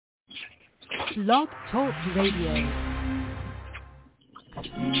Blog Talk Radio.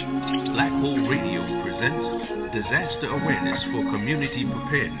 Black Hole Radio presents Disaster Awareness for Community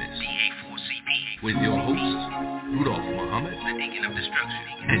Preparedness with your hosts, Rudolph Muhammad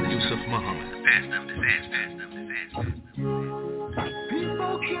and Yusef Muhammad.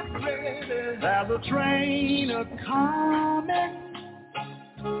 People get ready, there's a train a-coming.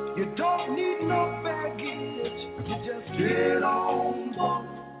 You don't need no baggage, you just get on board.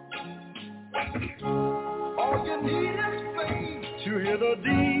 All you need is faith to hear the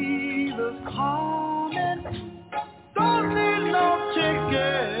Jesus calling. Don't need no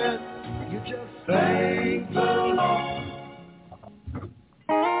ticket, you just thank the Lord.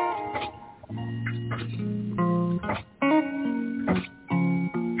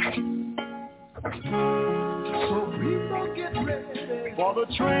 So people get ready for the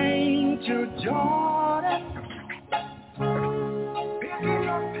train to Jordan. Picking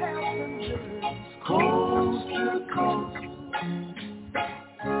up passengers coast to coast.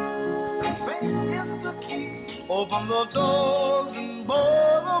 Faith is the key. Open the doors and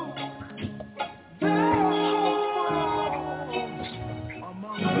board them. There's hope for all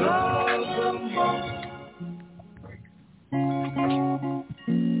among love and most.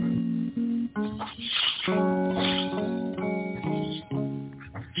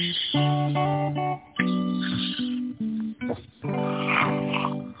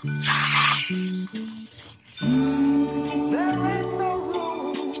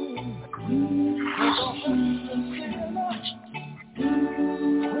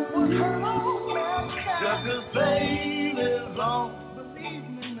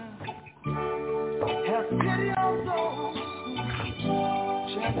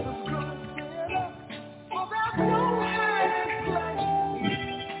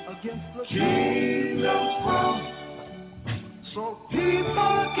 So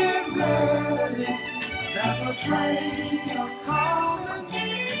people get ready, there's a train a-coming.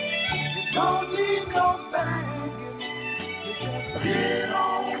 You don't need no baggage, you just get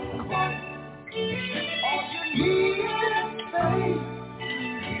on board. All you need is faith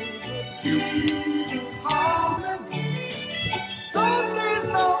to hear the Jesus calling. Don't need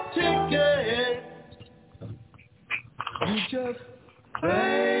no ticket, you just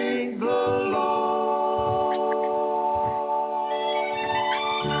thank the Lord.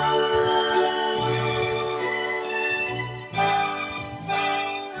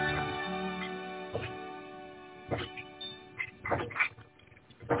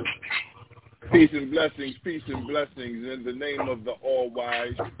 Peace and blessings in the name of the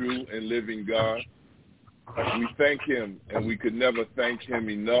all-wise, true, and living God. We thank him, and we could never thank him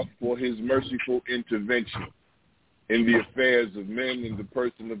enough for his merciful intervention in the affairs of men in the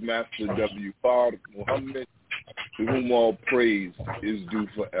person of Master W. Fard Muhammad, to whom all praise is due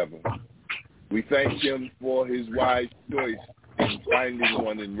forever. We thank him for his wise choice in finding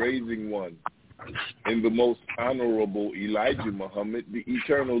one and raising one in the most honorable Elijah Muhammad, the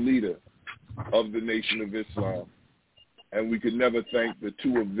eternal leader of the Nation of Islam. And we could never thank the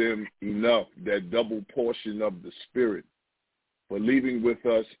two of them enough, that double portion of the Spirit, for leaving with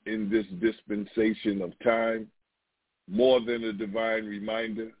us in this dispensation of time. More than a divine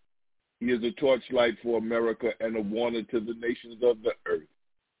reminder, he is a torchlight for America and a warner to the nations of the earth.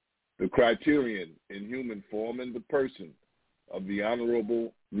 The criterion in human form and the person of the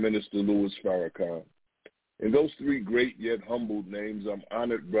Honorable Minister Louis Farrakhan. In those three great yet humbled names, I'm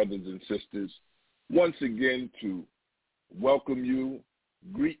honored, brothers and sisters, once again to welcome you,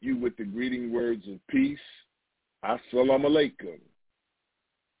 greet you with the greeting words of peace. Assalamu alaikum.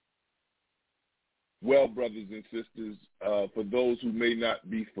 Well, brothers and sisters, for those who may not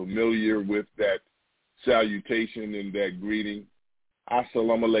be familiar with that salutation and that greeting,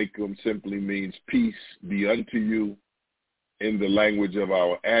 Assalamu alaikum simply means peace be unto you. In the language of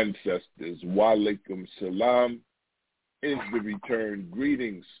our ancestors, wa alaikum salam is the return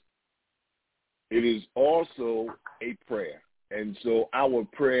greetings. It is also a prayer. And so our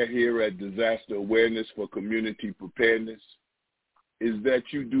prayer here at Disaster Awareness for Community Preparedness is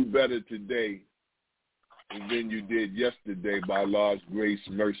that you do better today than you did yesterday by Allah's grace,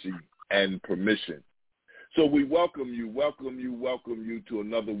 mercy, and permission. So we welcome you to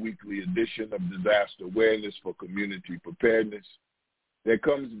another weekly edition of Disaster Awareness for Community Preparedness that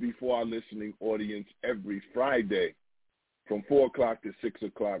comes before our listening audience every Friday from 4 o'clock to 6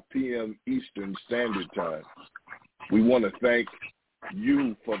 o'clock p.m. Eastern Standard Time. We want to thank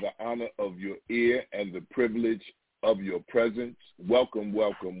you for the honor of your ear and the privilege of your presence. Welcome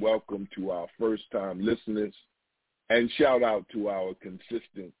to our first-time listeners, and shout out to our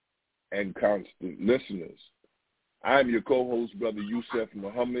consistent and constant listeners. I'm your co-host, Brother Yusef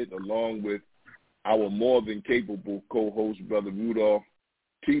Muhammad, along with our more than capable co-host, Brother Rudolph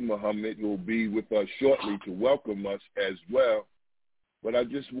T. Muhammad, will be with us shortly to welcome us as well. But I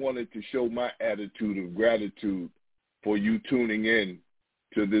just wanted to show my attitude of gratitude for you tuning in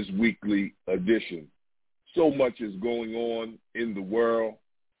to this weekly edition. So much is going on in the world,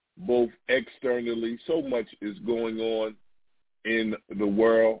 both externally. So much is going on in the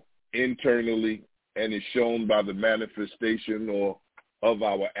world internally, and is shown by the manifestation or of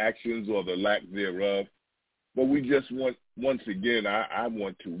our actions or the lack thereof. But we just want, once again, I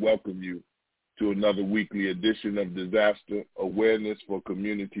want to welcome you to another weekly edition of Disaster Awareness for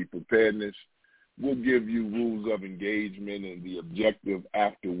Community Preparedness. We'll give you rules of engagement and the objective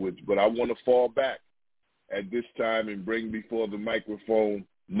afterwards, but I want to fall back at this time and bring before the microphone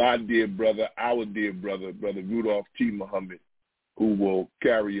my dear brother, our dear brother, Brother Rudolph T. Muhammad, who will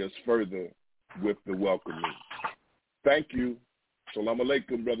carry us further with the welcoming. Thank you. Salam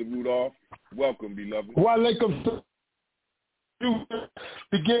alaikum, Brother Rudolph. Welcome, beloved. Wa alaikum.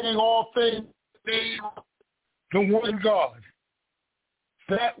 Beginning all things, the one God.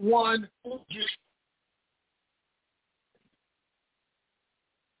 That one who just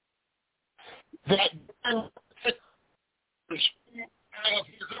that out of his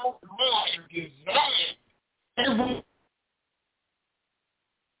own mind designed every.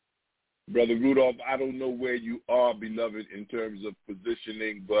 Brother Rudolph, I don't know where you are, beloved, in terms of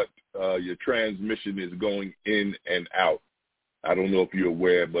positioning, but your transmission is going in and out. I don't know if you're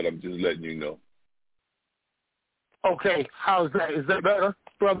aware, but I'm just letting you know. Okay, how's that? Is that better,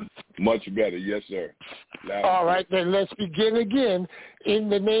 brother? Much better, yes, sir. Loud all right, then let's begin again in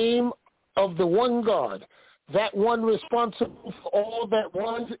the name of the one God, that one responsible for all that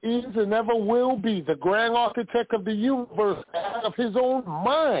was, is, and ever will be, the grand architect of the universe out of his own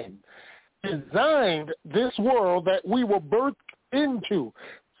mind, designed this world that we were birthed into,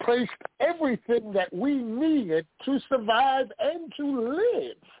 placed everything that we needed to survive and to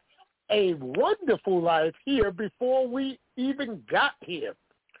live a wonderful life here before we even got here.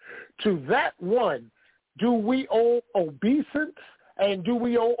 To that one do we owe obeisance and do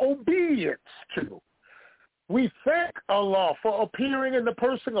we owe obedience to. We thank Allah for appearing in the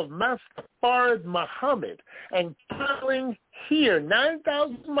person of Master Farid Muhammad and traveling here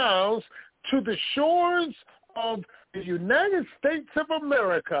 9,000 miles to the shores of the United States of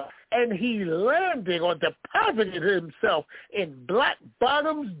America, and he landed or deposited himself in Black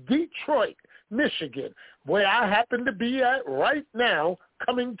Bottoms, Detroit, Michigan, where I happen to be at right now,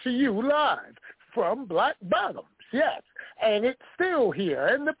 coming to you live from Black Bottoms, yes. And it's still here,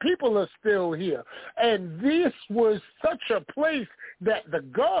 and the people are still here. And this was such a place that the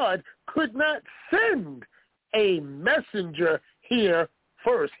God could not send a messenger here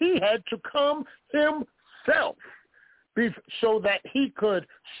first. He had to come himself so that he could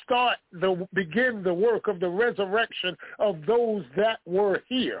begin the work of the resurrection of those that were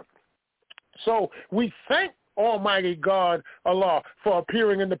here. So we thank Almighty God, Allah, for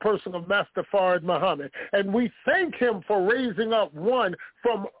appearing in the person of Master Farid Muhammad. And we thank him for raising up one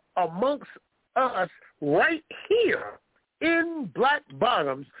from amongst us right here in Black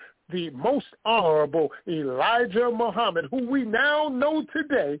Bottoms, the most honorable Elijah Muhammad, who we now know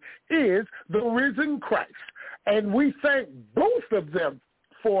today is the risen Christ. And we thank both of them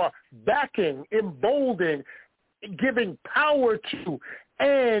for backing, emboldening, giving power to,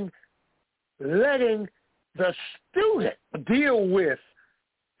 and letting the student deal with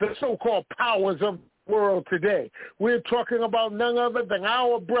the so-called powers of the world today. We're talking about none other than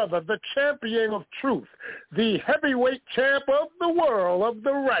our brother, the champion of truth, the heavyweight champ of the world, of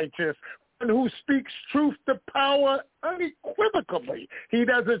the righteous, one who speaks truth to power unequivocally. He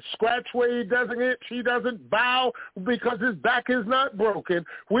doesn't scratch where he doesn't itch. He doesn't bow because his back is not broken.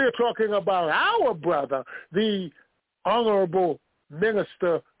 We're talking about our brother, the Honorable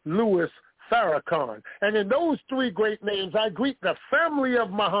Minister Louis Farrakhan. And in those three great names, I greet the family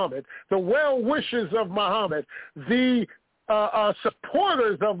of Muhammad, the well-wishers of Muhammad, the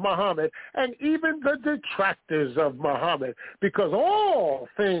supporters of Muhammad, and even the detractors of Muhammad, because all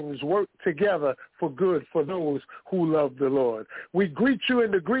things work together for good for those who love the Lord. We greet you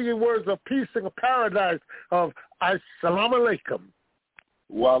in the greeting words of peace and paradise of Assalamu alaikum.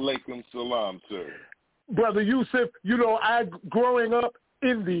 Wa alaikum salam, sir. Brother Yusef, I growing up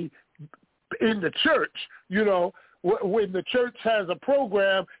in the church, when the church has a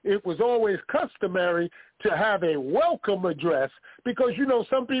program, it was always customary to have a welcome address because, you know,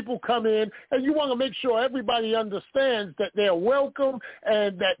 some people come in and you want to make sure everybody understands that they're welcome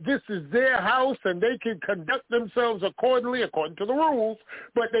and that this is their house and they can conduct themselves accordingly, according to the rules,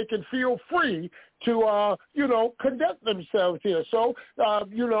 but they can feel free to, you know, conduct themselves here. So,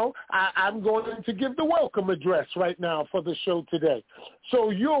 you know, I'm going to give the welcome address right now for the show today.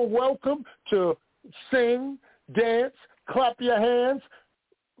 So you're welcome to sing, dance, clap your hands,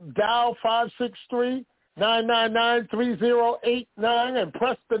 dial 563-999-3089 and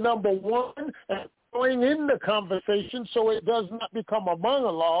press the number 1 and join in the conversation so it does not become a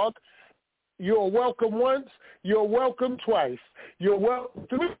monologue. You're welcome once. You're welcome twice. You're welcome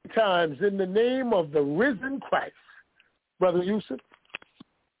 3 times in the name of the risen Christ. Brother Yusef?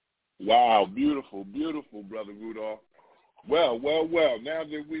 Wow, beautiful, beautiful, Brother Rudolph. Well. Now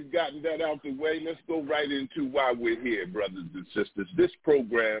that we've gotten that out the way, let's go right into why we're here, brothers and sisters. This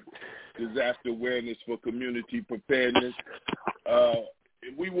program, Disaster Awareness for Community Preparedness,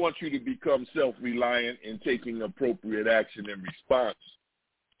 we want you to become self-reliant in taking appropriate action in response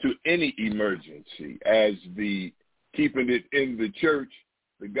to any emergency. As the keeping it in the church,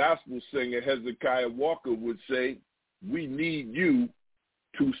 the gospel singer Hezekiah Walker would say, we need you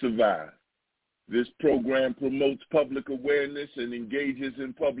to survive. This program promotes public awareness and engages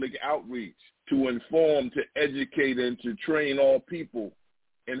in public outreach to inform, to educate, and to train all people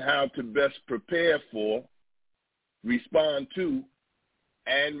in how to best prepare for, respond to,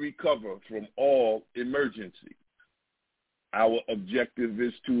 and recover from all emergencies. Our objective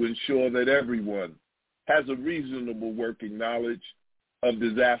is to ensure that everyone has a reasonable working knowledge of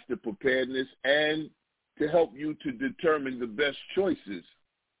disaster preparedness and to help you to determine the best choices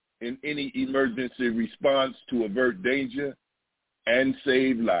in any emergency response to avert danger and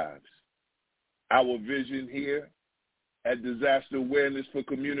save lives. Our vision here at Disaster Awareness for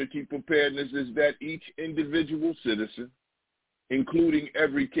Community Preparedness is that each individual citizen, including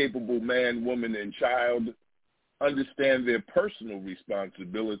every capable man, woman, and child, understand their personal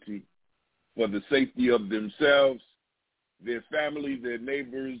responsibility for the safety of themselves, their family, their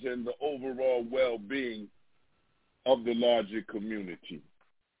neighbors, and the overall well-being of the larger community.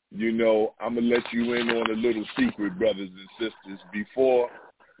 You know, I'm going to let you in on a little secret, brothers and sisters. Before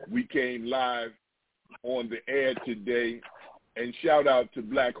we came live on the air today, and shout out to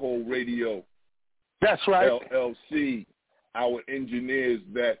Black Hole Radio. That's right. LLC, our engineers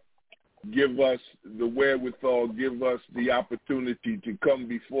that give us the wherewithal, give us the opportunity to come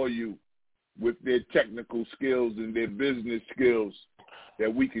before you with their technical skills and their business skills,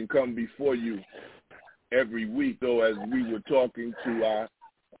 that we can come before you every week. So as we were talking to our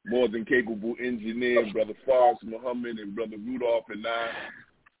more than capable engineer, Brother Faraz Muhammad and Brother Rudolph and I,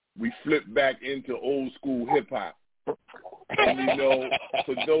 we flipped back into old school hip hop. And, you know,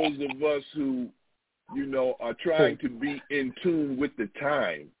 for those of us who, you know, are trying to be in tune with the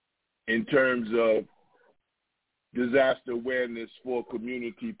time in terms of disaster awareness for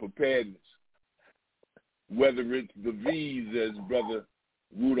community preparedness, whether it's the V's, as Brother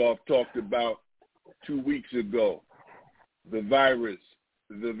Rudolph talked about 2 weeks ago, the virus,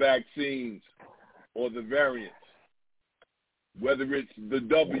 the vaccines, or the variants, whether it's the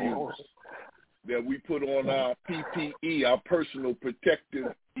W's that we put on our PPE, our personal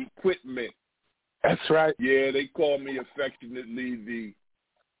protective equipment. That's right. Yeah, they call me affectionately the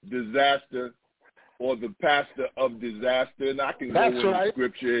disaster or the pastor of disaster, and I can go in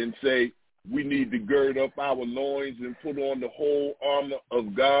Scripture and say we need to gird up our loins and put on the whole armor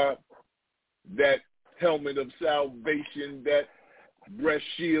of God, that helmet of salvation, that breast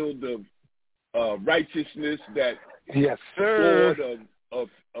shield of righteousness, that sword of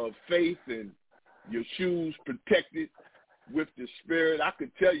faith, and your shoes protected with the Spirit. I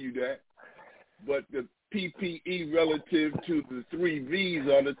could tell you that. But the PPE relative to the 3 V's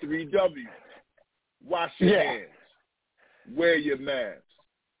are the 3 W's. Wash your hands, wear your mask,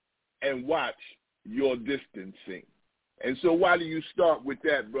 and watch your distancing. And so why do you start with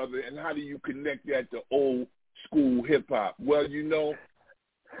that, brother, and how do you connect that to old school hip-hop? Well, you know,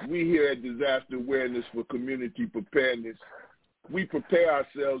 we here at Disaster Awareness for Community Preparedness, we prepare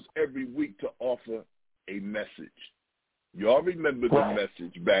ourselves every week to offer a message. You all remember the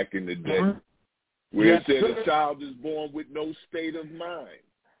message back in the day where it said a child is born with no state of mind.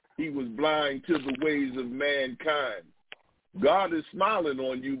 He was blind to the ways of mankind. God is smiling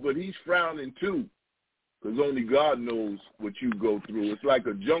on you, but he's frowning too, because only God knows what you go through. It's like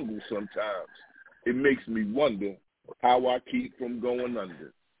a jungle sometimes. It makes me wonder how I keep from going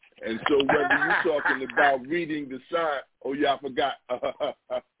under. And so whether you're talking about reading the sign, oh yeah, I forgot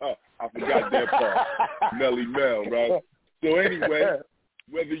that part, Melly Mel, right? So anyway,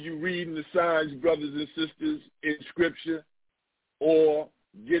 whether you're reading the signs, brothers and sisters, in Scripture, or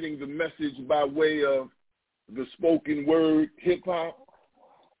getting the message by way of the spoken word hip-hop,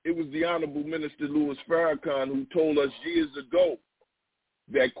 it was the Honorable Minister Louis Farrakhan who told us years ago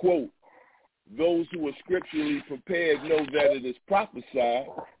that, quote, those who are scripturally prepared know that it is prophesied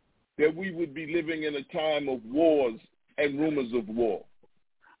that we would be living in a time of wars and rumors of war,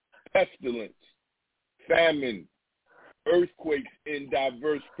 pestilence, famine, earthquakes in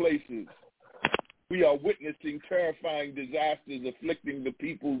diverse places. We are witnessing terrifying disasters afflicting the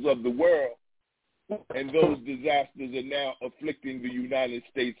peoples of the world, and those disasters are now afflicting the United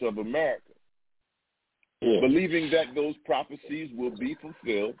States of America. Yeah. Believing that those prophecies will be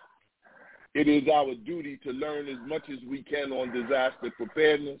fulfilled, it is our duty to learn as much as we can on disaster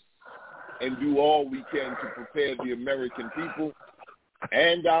preparedness and do all we can to prepare the American people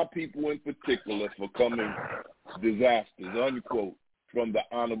and our people in particular for coming disasters, unquote, from the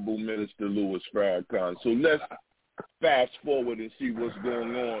Honorable Minister Louis Farrakhan. So let's fast forward and see what's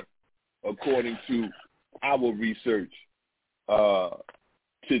going on according to our research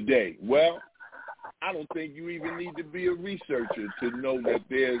today. Well, I don't think you even need to be a researcher to know that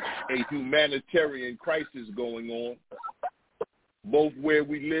there's a humanitarian crisis going on, both where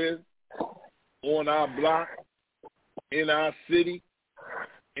we live, on our block, in our city,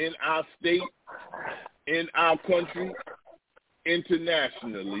 in our state, in our country,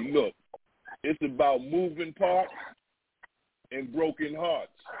 internationally. Look, it's about moving parts and broken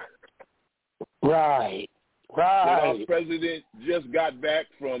hearts. Right. Our president just got back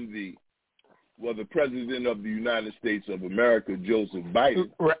from the president of the United States of America, Joseph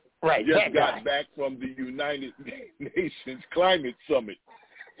Biden, just got back from the United Nations Climate Summit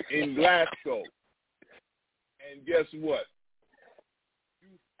in Glasgow. And guess what?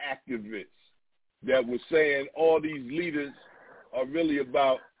 Youth activists that were saying all these leaders are really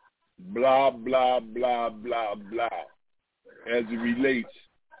about blah, blah, blah, blah, blah, as it relates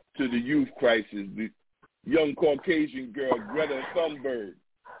to the youth crisis. The young Caucasian girl, Greta Thunberg,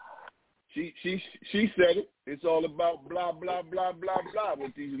 she said it. It's all about blah, blah, blah, blah, blah,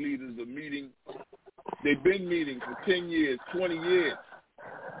 what these leaders are meeting. They've been meeting for 10 years, 20 years.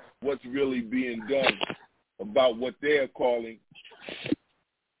 What's really being done about what they're calling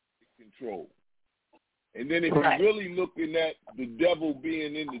control. And then if you're really looking at the devil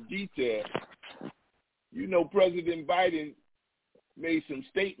being in the detail, you know President Biden made some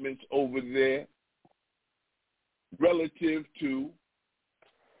statements over there relative to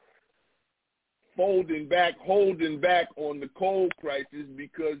holding back on the coal crisis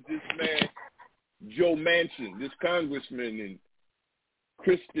because this man, Joe Manchin, this congressman, and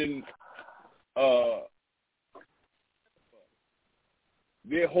Kristen,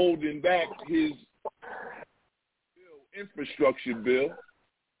 they're holding back his infrastructure bill.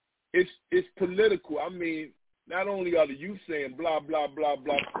 It's political. I mean, not only are the youth saying blah blah blah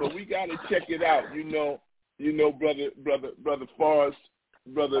blah, but we got to check it out. You know, brother Forrest,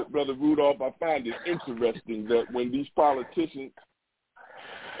 brother Rudolph. I find it interesting that when these politicians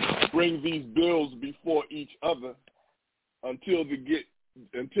bring these bills before each other until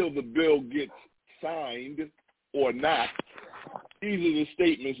the bill gets signed or not, these are the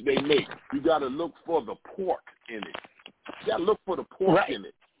statements they make. You got to look for the pork in it. You got to look for the pork in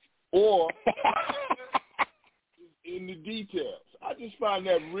it, or in the details. I just find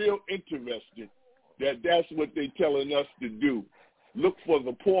that real interesting that that's what they're telling us to do. Look for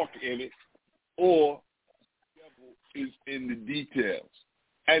the pork in it, or the devil is in the details.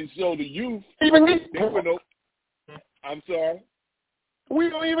 And so the youth, I'm sorry? We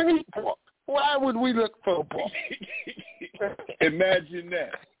don't even eat pork. Why would we look for pork? Imagine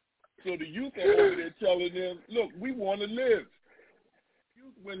that. So the youth are over there telling them, look, we want to live.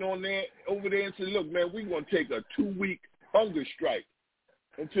 Youth went over there and said, look, man, we're going to take a 2-week hunger strike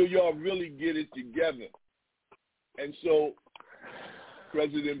until y'all really get it together. And so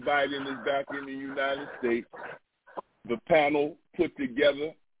President Biden is back in the United States. The panel put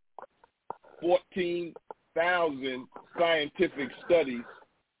together 14,000 scientific studies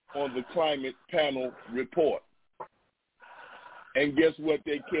on the climate panel report. And guess what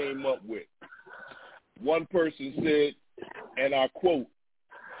they came up with? One person said, and I quote,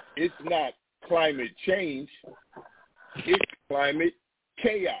 it's not climate change, it's climate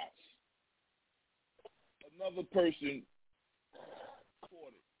chaos. Another person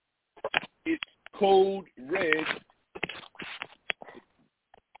reported, it's code red.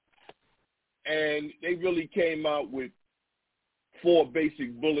 And they really came out with 4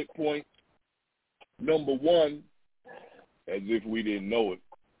 basic bullet points. Number 1, as if we didn't know it,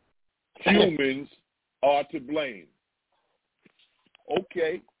 humans are to blame.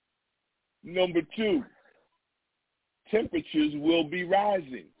 Okay. Number 2, temperatures will be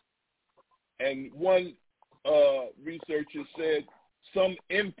rising. And one researcher said some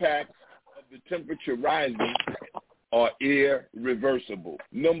impacts of the temperature rising are irreversible.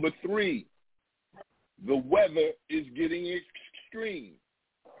 Number 3, the weather is getting extreme.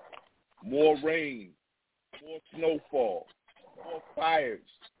 More rain, more snowfall, more fires,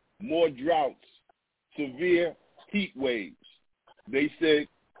 more droughts, severe heat waves. They said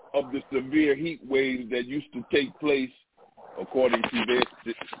of the severe heat waves that used to take place, according to their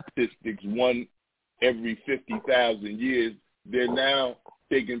statistics, one every 50,000 years, they're now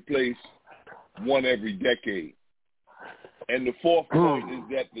taking place one every decade. And the 4th point is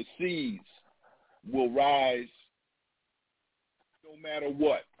that the seas will rise no matter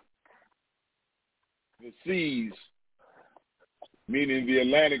what. The seas, meaning the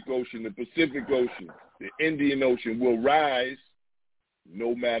Atlantic Ocean, the Pacific Ocean, the Indian Ocean, will rise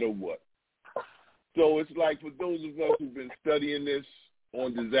no matter what. So it's like for those of us who've been studying this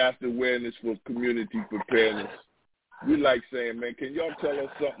on disaster awareness for community preparedness, we like saying, man, can y'all tell us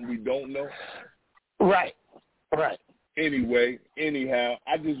something we don't know? Right. Anyway, anyhow,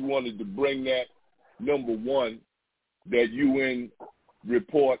 I just wanted to bring that, number 1, that UN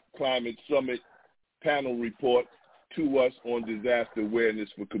report, Climate Summit panel report to us on disaster awareness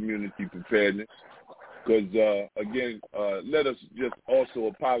for community preparedness. Because, again, let us just also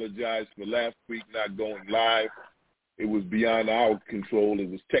apologize for last week not going live. It was beyond our control. It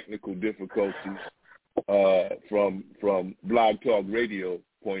was technical difficulties from Blog Talk Radio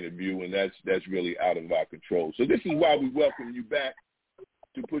point of view, and that's really out of our control. So this is why we welcome you back,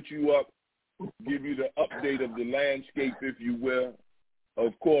 to put you up, give you the update of the landscape, if you will.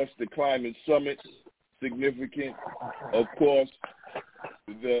 Of course, the Climate Summit, significant. Of course,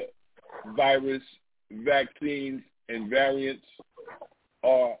 the virus, vaccines, and variants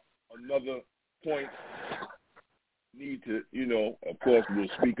are another point need to, of course, we'll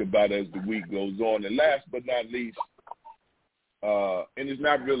speak about as the week goes on. And last but not least, and it's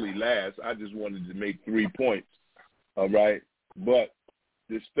not really last, I just wanted to make 3 points, all right? But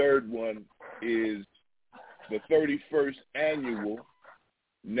this third one is the 31st Annual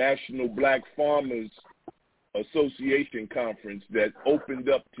National Black Farmers Association Conference that opened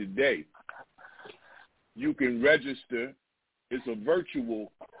up today. You can register. It's a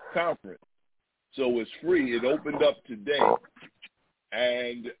virtual conference, so it's free. It opened up today,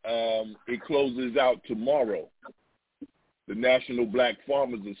 and it closes out tomorrow. The National Black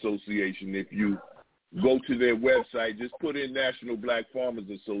Farmers Association, if you go to their website, just put in National Black Farmers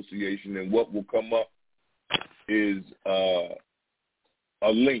Association, and what will come up is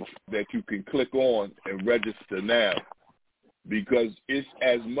a link that you can click on and register now, because it's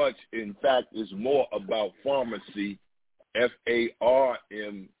as much, in fact, it's more about pharmacy,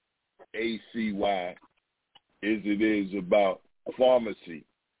 F-A-R-M-A-C-Y, as it is about pharmacy,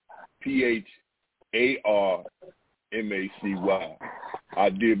 P-H-A-R-M-A-C-Y. Our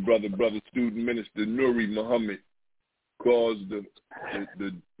dear brother, student minister Nuri Muhammad calls the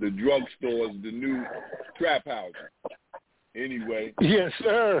drugstores the new trap houses. Anyway. Yes,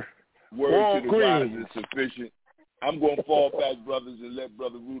 sir. Word to the wise is sufficient. I'm going to fall back, brothers, and let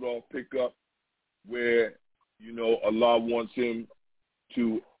Brother Rudolph pick up where, Allah wants him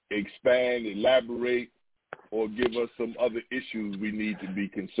to expand, elaborate, or give us some other issues we need to be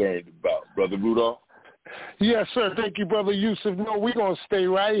concerned about. Brother Rudolph? Yes, sir. Thank you, Brother Yusef. No, we're going to stay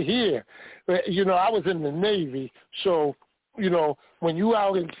right here. I was in the Navy, so, when you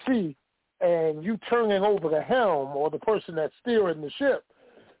out at sea and you turning over the helm or the person that's steering the ship,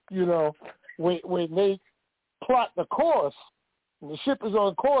 when they plot the course and the ship is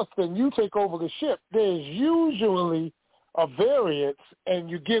on course, then you take over the ship. There's usually a variance and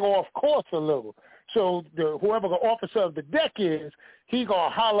you get off course a little. So whoever the officer of the deck is, he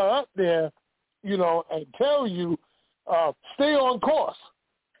going to holler up there, and tell you, stay on course.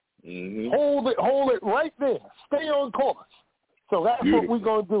 Mm-hmm. Hold it right there. Stay on course. So that's Beautiful. what we're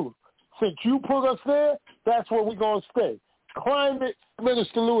going to do. Since you put us there, that's where we're going to stay. Climate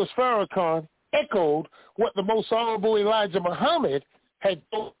Minister Louis Farrakhan echoed what the Most Honorable Elijah Muhammad had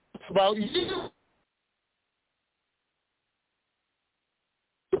told us about you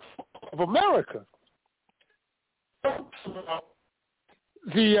of America.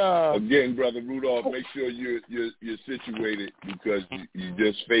 Again, Brother Rudolph, make sure you're situated because you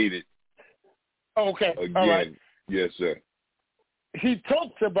just faded. Okay. Again. All right. Yes, sir. He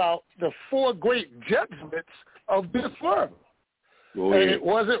talks about the 4 great judgments of this world. Go ahead. And it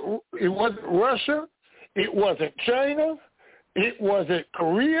wasn't Russia, it wasn't China, it wasn't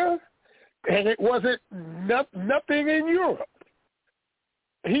Korea, and it wasn't nothing in Europe.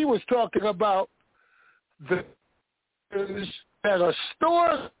 he was talking about the that are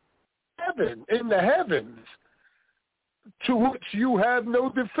stored in the heavens to which you have no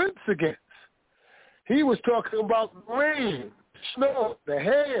defense against. He was talking about rain, snow, the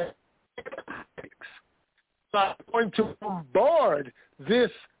hail. Not going to bombard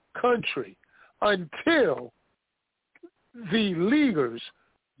this country until the leaders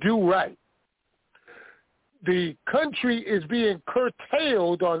do right. The country is being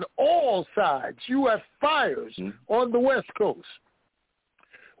curtailed on all sides. You have fires on the West Coast.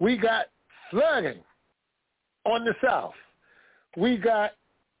 We got flooding on the South. We got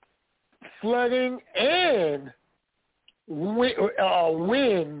flooding and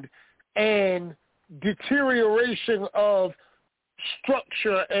wind and deterioration of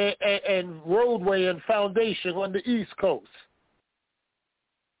structure and roadway and foundation on the East Coast.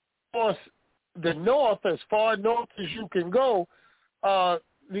 Of course, the North, as far north as you can go,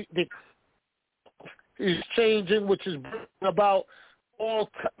 is changing, which is bringing about all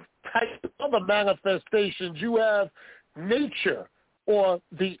types of other manifestations. You have nature or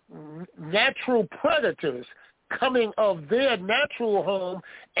the natural predators coming of their natural home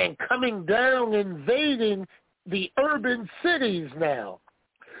and coming down, invading the urban cities now.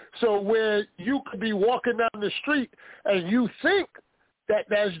 So where you could be walking down the street and you think that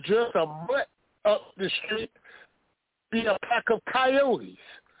that's just a mutt up the street, be a pack of coyotes.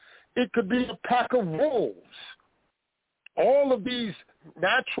 It could be a pack of wolves. All of these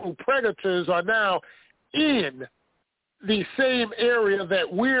natural predators are now in the same area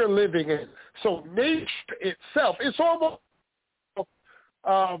that we're living in. So nature itself, it's almost,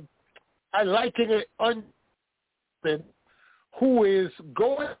 I liken it who is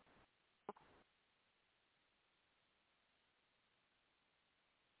going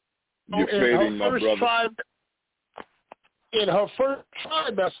You're fading, my brother. In her first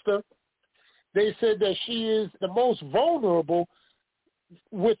trimester, they said that she is the most vulnerable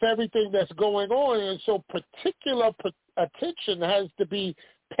with everything that's going on, and so particular attention has to be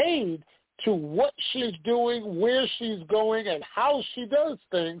paid to what she's doing, where she's going, and how she does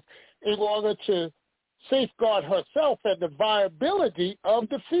things in order to safeguard herself and the viability of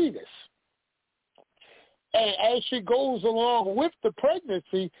the fetus. And as she goes along with the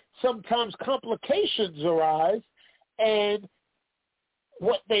pregnancy, sometimes complications arise, and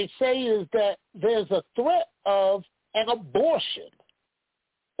what they say is that there's a threat of an abortion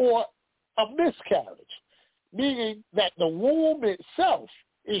or a miscarriage, meaning that the womb itself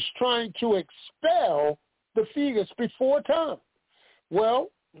is trying to expel the fetus before time. Well,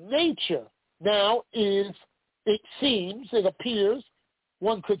 nature now is, it seems, it appears,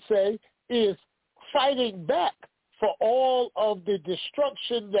 one could say, is fighting back for all of the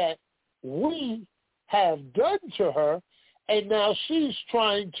destruction that we have done to her, and now she's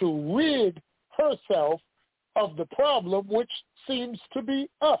trying to rid herself of the problem, which seems to be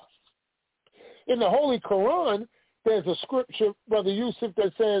us. In the Holy Quran, there's a scripture, Brother Yusef,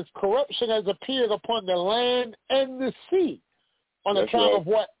 that says, corruption has appeared upon the land and the sea on account of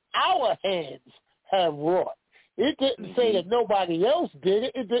what our hands have wrought. It didn't say that nobody else did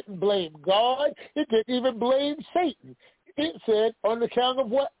it. It didn't blame God. It didn't even blame Satan. It said on account of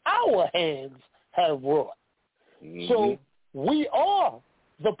what our hands have wrought. So we are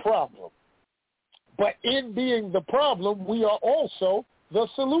the problem. But in being the problem, we are also the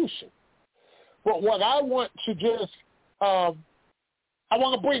solution. But what I want to just, I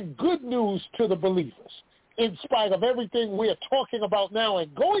want to bring good news to the believers. In spite of everything we're talking about now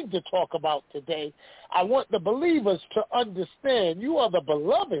and going to talk about today, I want the believers to understand you are the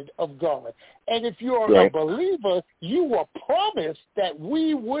beloved of God. And if you are a believer, you were promised that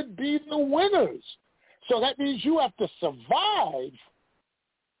we would be the winners. So that means you have to survive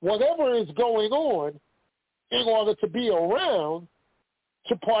whatever is going on in order to be around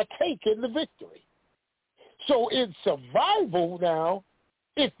to partake in the victory. So in survival now,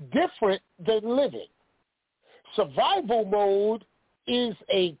 it's different than living. Survival mode is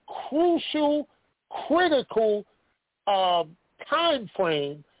a crucial, critical time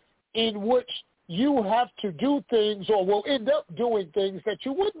frame in which you have to do things or will end up doing things that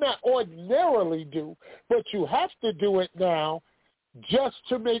you would not ordinarily do, but you have to do it now just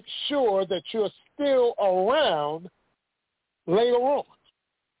to make sure that you're still around later on.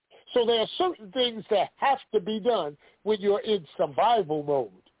 So there are certain things that have to be done when you're in survival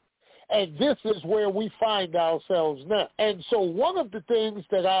mode. And this is where we find ourselves now. And so one of the things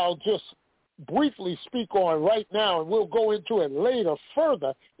that I'll just briefly speak on right now, and we'll go into it later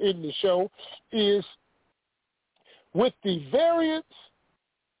further in the show, is with the variants,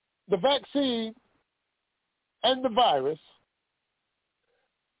 the vaccine, and the virus,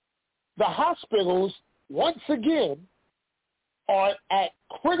 the hospitals, once again, are at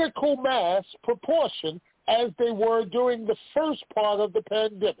critical mass proportion as they were during the first part of the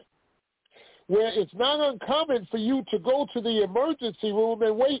pandemic, where it's not uncommon for you to go to the emergency room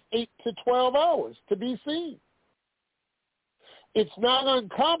and wait 8 to 12 hours to be seen. It's not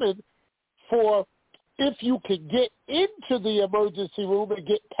uncommon for, if you can get into the emergency room and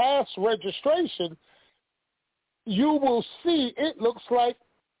get past registration, you will see it looks like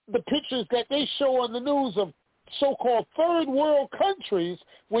the pictures that they show on the news of so-called third world countries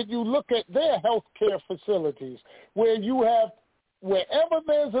when you look at their healthcare facilities, where you have, wherever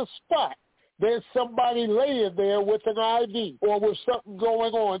there's a spot, there's somebody laying there with an IV or with something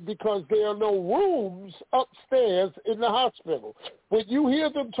going on because there are no rooms upstairs in the hospital. When you hear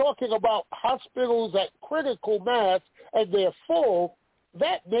them talking about hospitals at critical mass and they're full,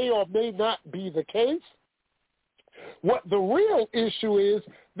 that may or may not be the case. What the real issue is,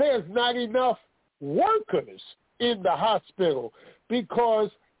 there's not enough workers in the hospital because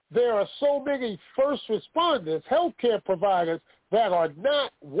there are so many first responders, healthcare providers, that are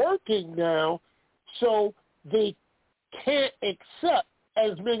not working now, so they can't accept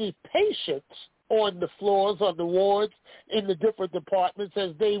as many patients on the floors, on the wards, in the different departments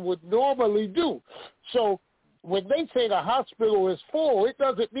as they would normally do. So when they say the hospital is full, it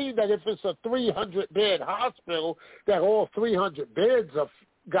doesn't mean that if it's a 300-bed hospital that all 300 beds have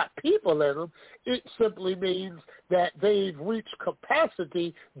got people in them. It simply means that they've reached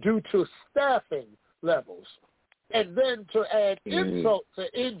capacity due to staffing levels. And then to add insult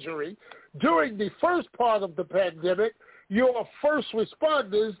to injury, during the first part of the pandemic, your first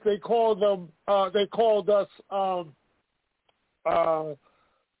responders, they called us,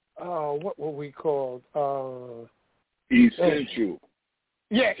 what were we called? Essential.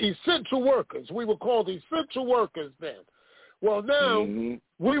 Yeah, essential workers. We were called essential workers then. Well, now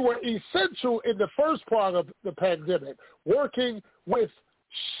we were essential in the first part of the pandemic, working with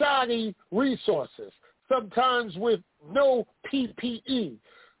shoddy resources, sometimes with no PPE,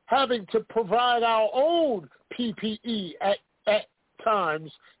 having to provide our own PPE at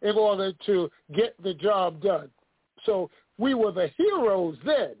times in order to get the job done. So we were the heroes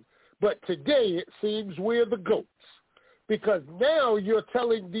then, but today it seems we're the goats, because now you're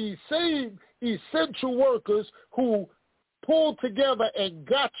telling these same essential workers who pulled together and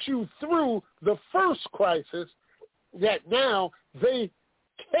got you through the first crisis that now they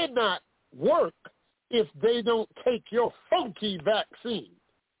cannot work if they don't take your funky vaccine.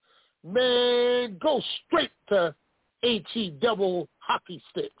 Man, go straight to HE double hockey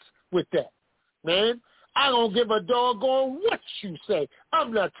sticks with that, man. I don't give a doggone what you say.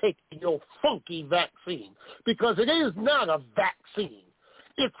 I'm not taking your funky vaccine because it is not a vaccine.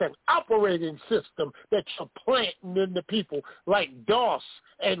 It's an operating system that you're planting into people like DOS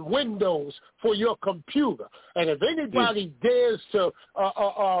and Windows for your computer. And if anybody dares to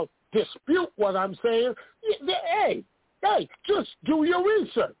dispute what I'm saying, hey, just do your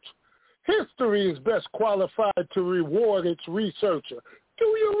research. History is best qualified to reward its researcher. Do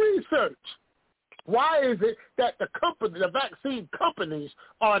your research. Why is it that the vaccine companies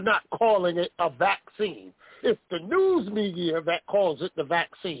are not calling it a vaccine? It's the news media that calls it the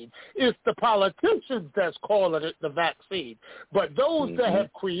vaccine. It's the politicians that's calling it the vaccine. But those that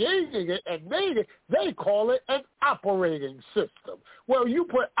have created it and made it, they call it an operating system. Well, you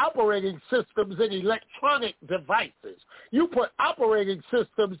put operating systems in electronic devices. You put operating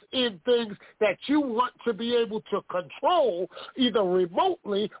systems in things that you want to be able to control either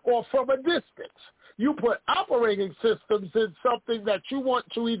remotely or from a distance. You put operating systems in something that you want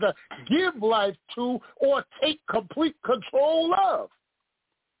to either give life to or take complete control of.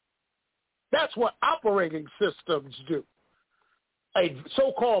 That's what operating systems do. A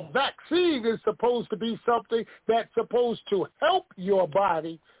so-called vaccine is supposed to be something that's supposed to help your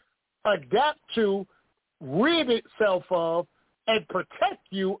body adapt to, rid itself of, and protect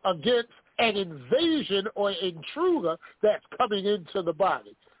you against an invasion or intruder that's coming into the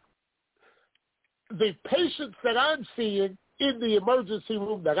body. The patients that I'm seeing in the emergency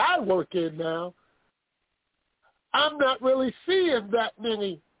room that I work in now, I'm not really seeing that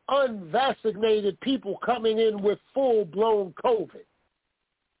many unvaccinated people coming in with full-blown COVID.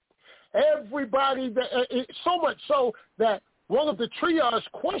 Everybody, so much so that one of the triage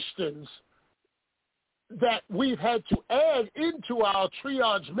questions that we've had to add into our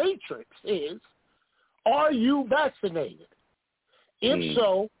triage matrix is, are you vaccinated? If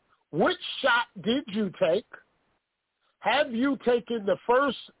so, which shot did you take? Have you taken the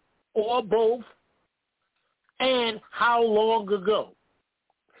first or both? And how long ago?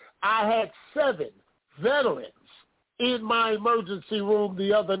 I had 7 veterans in my emergency room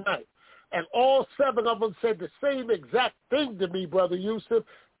the other night. And all 7 of them said the same exact thing to me, Brother Yusuf.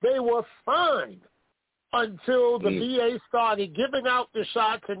 They were fine until the VA started giving out the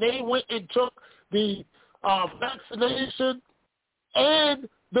shots, and they went and took the vaccination and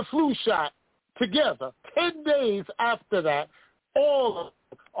the flu shot together. 10 days after that, all of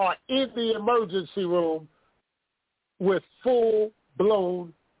them are in the emergency room with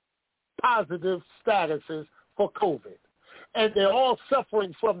full-blown positive statuses for COVID. And they're all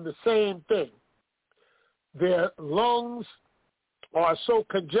suffering from the same thing. Their lungs are so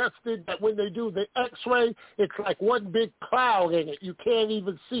congested that when they do the x-ray, it's like one big cloud in it. You can't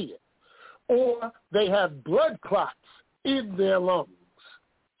even see it. Or they have blood clots in their lungs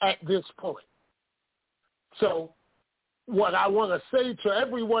at this point. So what I want to say to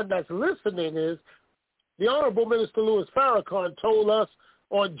everyone that's listening is the Honorable Minister Louis Farrakhan told us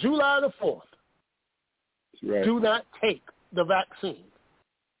on July the 4th, do not take the vaccine.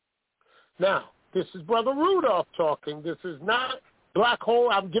 Now, this is Brother Rudolph talking. This is not Black Hole.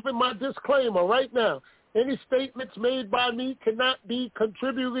 I'm giving my disclaimer right now. Any statements made by me cannot be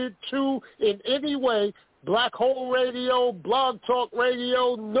contributed to in any way Black Hole Radio, Blog Talk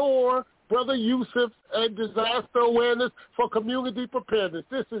Radio, nor Brother Yusef and Disaster Awareness for Community Preparedness.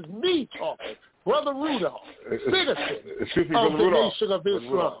 This is me talking. Brother Rudolph, citizen of the Nation of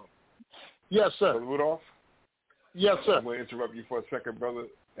Islam. Yes, sir. Brother Rudolph? Yes, sir. I'm going to interrupt you for a second, brother.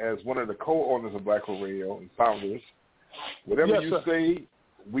 As one of the co-owners of Black Hole Radio and founders, whatever you say,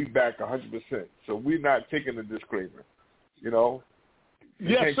 we back 100%. So we're not taking the disclaimer. You know?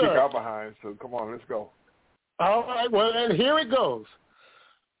 You can't kick our behind, so come on, let's go. All right, well, and here it goes.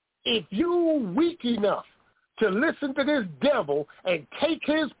 If you weak enough to listen to this devil and take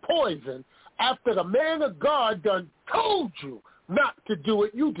his poison after the man of God done told you not to do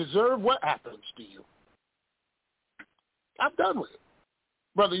it, you deserve what happens to you. I'm done with it.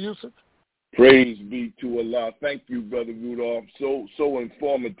 Brother Yusuf. Praise be to Allah. Thank you, Brother Rudolph. So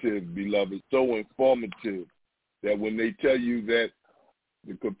informative, beloved. So informative that when they tell you that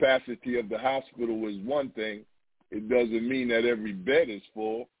the capacity of the hospital is one thing, it doesn't mean that every bed is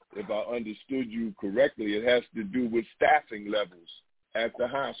full. If I understood you correctly, it has to do with staffing levels at the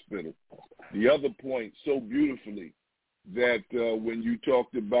hospital. The other point so beautifully that when you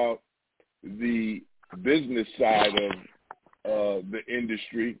talked about the business side of the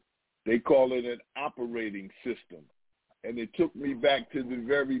industry, they call it an operating system. And it took me back to the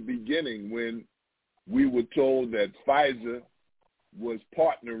very beginning when we were told that Pfizer was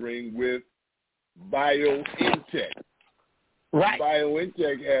partnering with BioNTech. Right.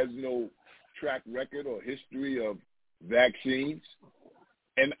 BioNTech has no track record or history of vaccines.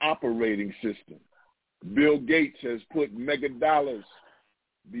 An operating system. Bill Gates has put mega dollars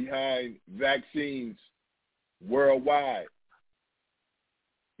behind vaccines worldwide.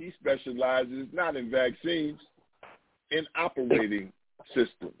 He specializes not in vaccines, in operating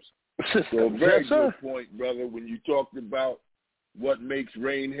systems. So a very good point, brother, when you talked about what makes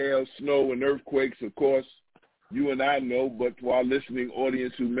rain, hail, snow, and earthquakes. Of course, you and I know, but to our listening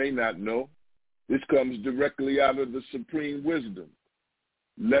audience who may not know, this comes directly out of the supreme wisdom.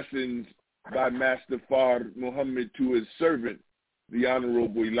 Lessons by Master Fard Muhammad to his servant, the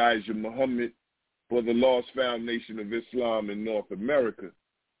Honorable Elijah Muhammad, for the lost found nation of Islam in North America.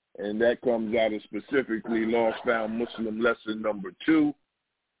 And that comes out of specifically Lost Found Muslim lesson number 2,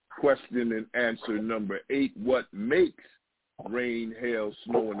 question and answer number 8, what makes rain, hail,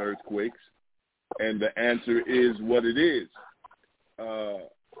 snow, and earthquakes? And the answer is what it is.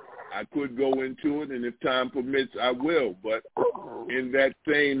 I could go into it, and if time permits, I will. But in that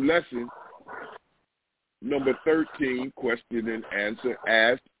same lesson, number 13, question and answer,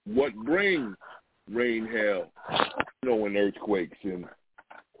 asked, what brings rain, hail, snow, and earthquakes? And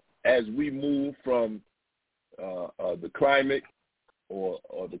as we move from the climate or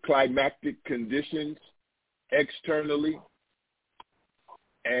the climactic conditions externally,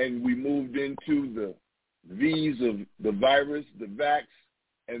 and we moved into the V's of the virus, the vax,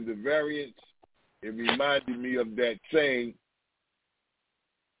 and the variants, it reminded me of that saying,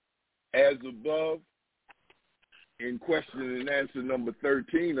 as above, in question and answer number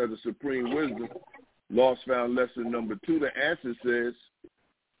 13 of the Supreme Wisdom, Lost Found lesson number 2, the answer says,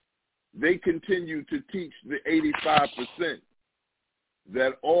 they continue to teach the 85%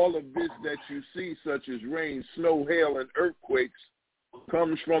 that all of this that you see, such as rain, snow, hail, and earthquakes,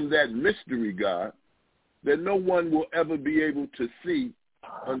 comes from that mystery God that no one will ever be able to see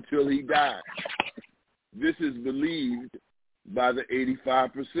until he dies. This is believed by the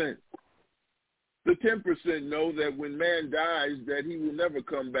 85%. The 10% know that when man dies, that he will never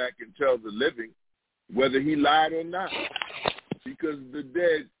come back and tell the living whether he lied or not, because the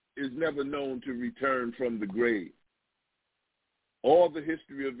dead is never known to return from the grave. All the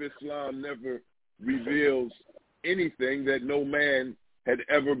history of Islam never reveals anything that no man had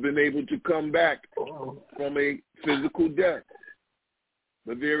ever been able to come back from a physical death.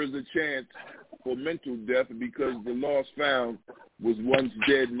 But there is a chance for mental death because the lost found was once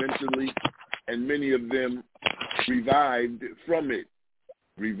dead mentally, and many of them revived from it.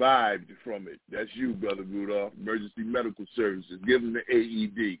 That's you, Brother Rudolph. Emergency Medical Services. Give them the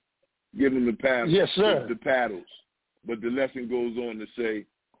AED. Give them the paddles. Yes, sir. The paddles. But the lesson goes on to say,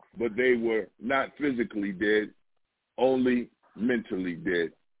 but they were not physically dead, only mentally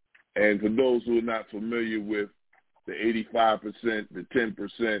dead. And for those who are not familiar with the 85%, the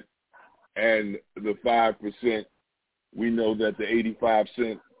 10%, and the 5%, we know that the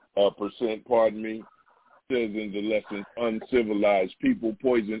 85% says in the lesson, uncivilized people,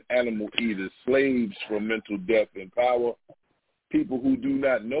 poison animal eaters, slaves from mental death and power, people who do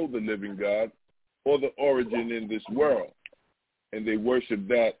not know the living God or the origin in this world, and they worship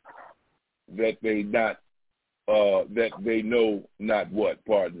that they know not what,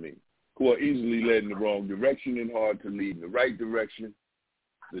 who are easily led in the wrong direction and hard to lead in the right direction.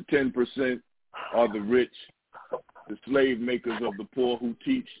 The 10% are the rich, the slave makers of the poor who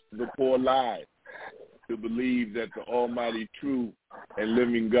teach the poor lies, to believe that the almighty true and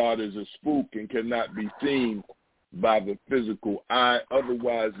living God is a spook and cannot be seen by the physical eye,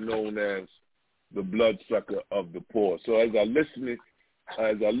 otherwise known as the bloodsucker of the poor. So as I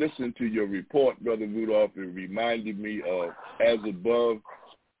listened to your report, Brother Rudolph, it reminded me of as above,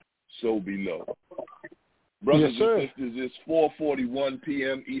 so below. Brothers and sisters, it's 4:41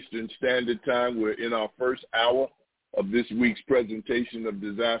 p.m. Eastern Standard Time. We're in our first hour of this week's presentation of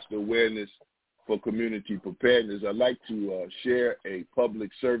disaster awareness for community preparedness. I'd like to share a public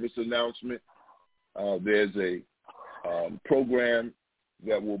service announcement. There's a program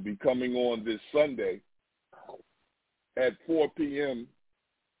that will be coming on this Sunday at 4 p.m.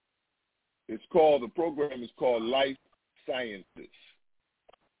 The program is called Life Sciences,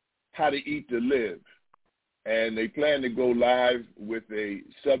 How to Eat to Live. And they plan to go live with a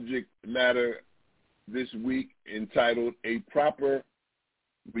subject matter this week entitled A Proper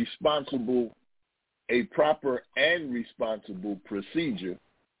and Responsible Procedure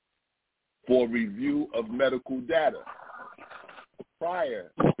for Review of Medical Data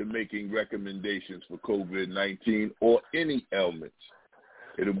prior to making recommendations for COVID-19 or any ailments.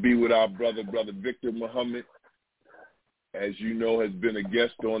 It'll be with our brother Victor Muhammad, as you know, has been a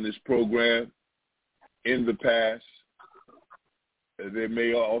guest on this program in the past. There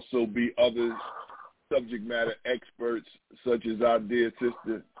may also be other subject matter experts, such as our dear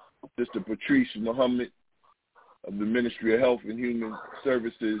Sister Patrice Muhammad of the Ministry of Health and Human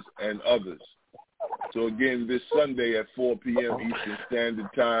Services, and others. So again, this Sunday at 4 p.m. Eastern Standard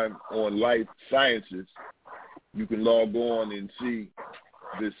Time on Life Sciences, you can log on and see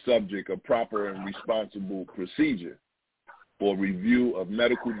this subject, a proper and responsible procedure for review of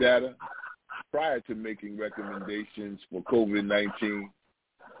medical data prior to making recommendations for COVID-19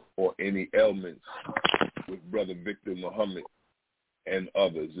 or any ailments, with Brother Victor Muhammad and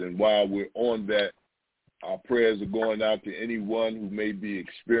others. And while we're on that, our prayers are going out to anyone who may be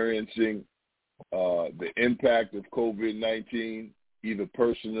experiencing the impact of COVID-19, either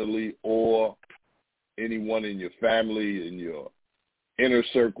personally or anyone in your family, in your inner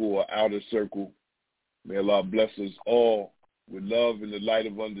circle or outer circle. May Allah bless us all with love and the light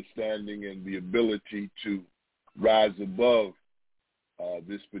of understanding and the ability to rise above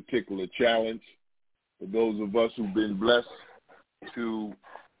this particular challenge. For those of us who've been blessed to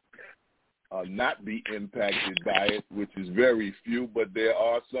not be impacted by it, which is very few, but there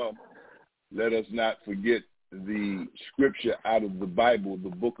are some, let us not forget the scripture out of the Bible, the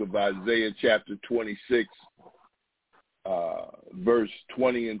book of Isaiah, chapter 26, verse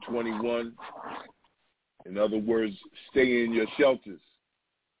 20 and 21. In other words, stay in your shelters.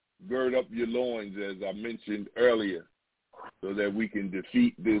 Gird up your loins, as I mentioned earlier, so that we can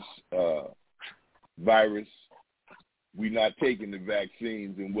defeat this virus. We're not taking the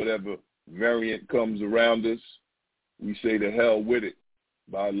vaccines, and whatever variant comes around us, we say to hell with it,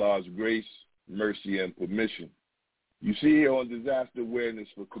 by Allah's grace, mercy, and permission. You see here on Disaster Awareness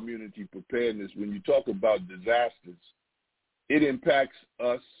for Community Preparedness, when you talk about disasters, it impacts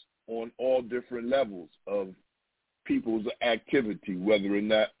us on all different levels of people's activity, whether or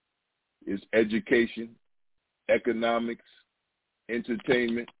not it's education, economics,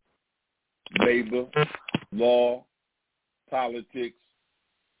 entertainment, labor, law, politics,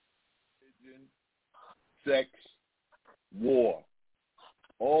 religion, sex, war.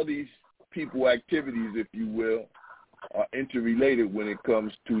 All these people activities, if you will, are interrelated when it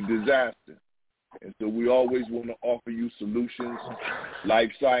comes to disaster. And so we always want to offer you solutions,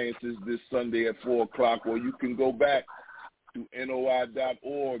 Life Sciences this Sunday at 4 o'clock, or you can go back to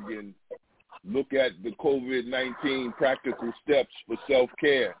NOI.org and look at the COVID-19 practical steps for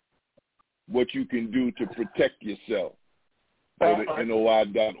self-care, what you can do to protect yourself. Go to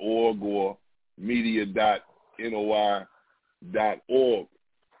NOI.org or media.noi.org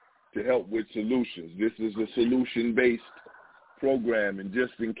to help with solutions. This is a solution-based program, and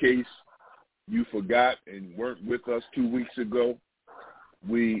just in case you forgot and weren't with us 2 weeks ago,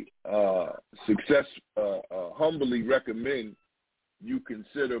 we humbly recommend you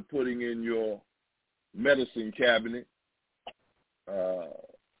consider putting in your medicine cabinet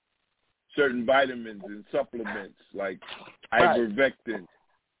certain vitamins and supplements like ivermectin,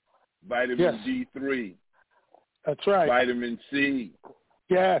 vitamin D3. That's right. Vitamin C.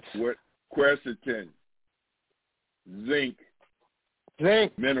 Yes. Quercetin, zinc,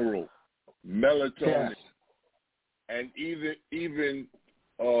 mineral, melatonin, and even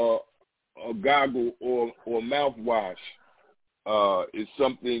a goggle or mouthwash is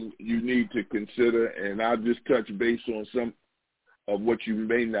something you need to consider. And I'll just touch base on some of what you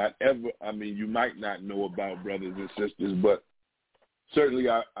you might not know about, brothers and sisters, but certainly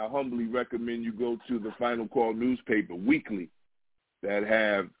I humbly recommend you go to the Final Call newspaper weekly that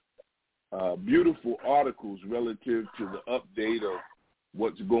have beautiful articles relative to the update of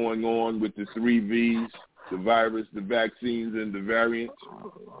what's going on with the 3 Vs, the virus, the vaccines, and the variants.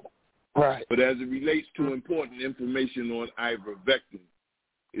 Right. But as it relates to important information on ivermectin,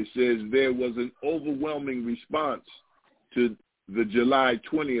 it says there was an overwhelming response to the July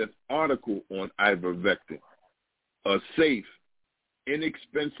 20th article on ivermectin, a safe,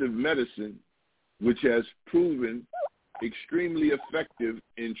 inexpensive medicine which has proven extremely effective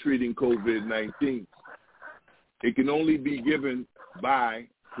in treating COVID-19. It can only be given by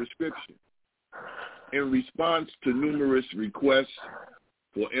prescription. In response to numerous requests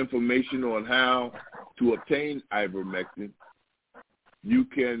for information on how to obtain ivermectin, you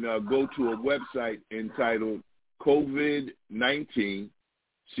can go to a website entitled COVID-19,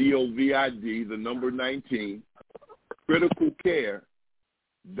 COVID, the number 19,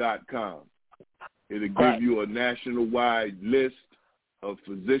 criticalcare.com. It'll give you a national-wide list of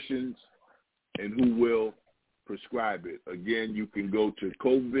physicians and who will prescribe it. Again, you can go to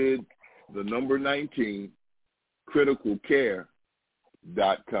COVID, the number 19,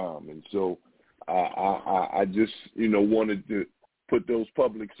 criticalcare.com. And so I just, wanted to put those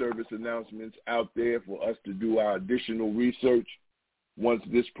public service announcements out there for us to do our additional research. Once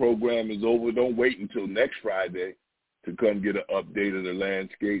this program is over, don't wait until next Friday to come get an update of the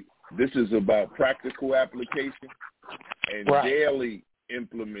landscape. This is about practical application and daily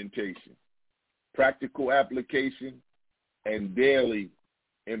implementation. Practical application and daily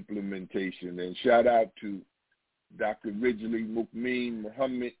implementation. And shout out to Dr. Ridgely Mukmeen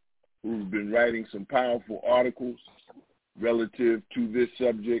Muhammad, who's been writing some powerful articles relative to this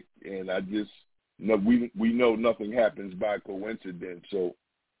subject. And we know nothing happens by coincidence. So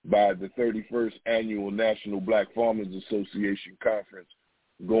by the 31st Annual National Black Farmers Association Conference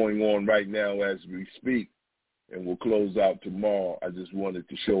going on right now as we speak, and we'll close out tomorrow, I just wanted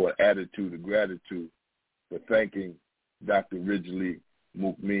to show an attitude of gratitude for thanking Dr. Ridgely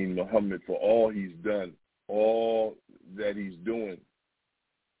Mukmeen Muhammad for all he's done, all that he's doing,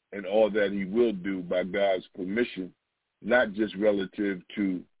 and all that he will do by God's permission, not just relative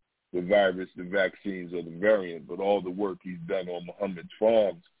to the virus, the vaccines, or the variant, but all the work he's done on Muhammad's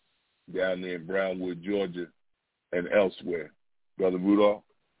farms down there in Brownwood, Georgia, and elsewhere. Brother Rudolph?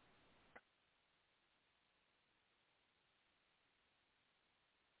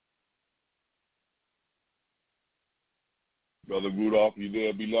 Brother Rudolph, you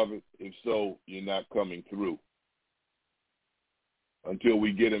there, beloved? If so, you're not coming through. Until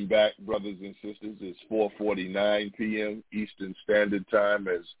we get him back, brothers and sisters, it's 4:49 p.m. Eastern Standard Time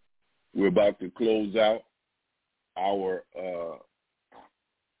as we're about to close out our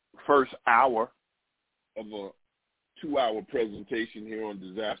first hour of a 2-hour presentation here on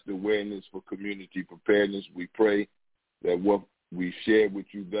disaster awareness for community preparedness. We pray that what we shared with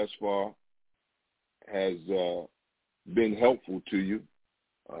you thus far has been helpful to you.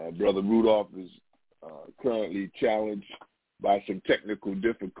 Brother Rudolph is currently challenged by some technical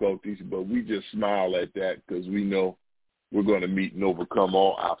difficulties, but we just smile at that because we know we're going to meet and overcome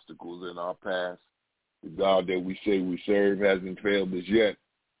all obstacles in our path. The God that we say we serve hasn't failed us yet.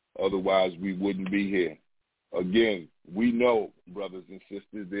 Otherwise, we wouldn't be here. Again, we know, brothers and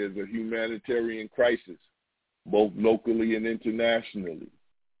sisters, there's a humanitarian crisis, both locally and internationally.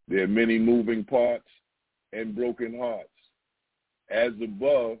 There are many moving parts, and broken hearts. As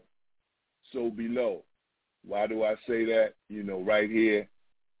above, so below. Why do I say that? Right here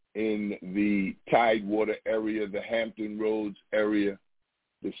in the Tidewater area, the Hampton Roads area,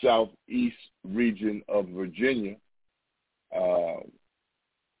 the southeast region of Virginia,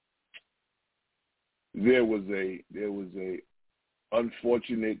 there was a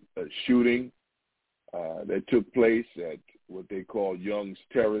unfortunate shooting that took place at what they call Young's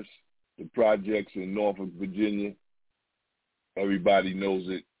Terrace, the projects in Norfolk, Virginia. Everybody knows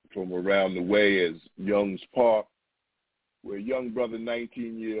it from around the way as Young's Park, where a young brother,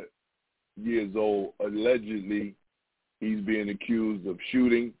 19 years old, allegedly he's being accused of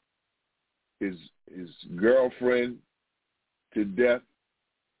shooting his girlfriend to death,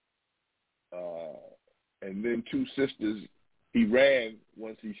 and then two sisters. He ran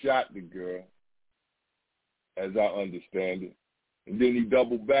once he shot the girl, as I understand it, and then he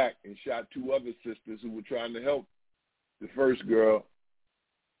doubled back and shot two other sisters who were trying to help the first girl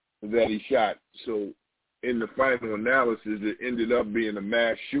that he shot. So in the final analysis, it ended up being a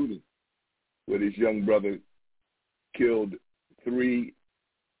mass shooting where this young brother killed 3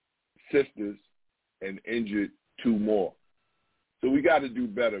 sisters and injured 2 more. So we got to do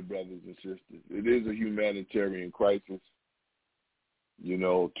better, brothers and sisters. It is a humanitarian crisis.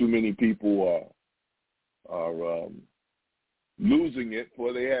 Too many people are losing it,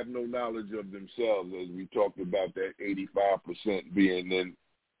 for they have no knowledge of themselves, as we talked about that 85% being in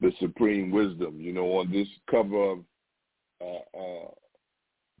the supreme wisdom. On this cover of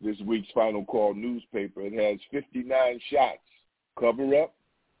this week's Final Call newspaper, it has 59 shots. Cover up.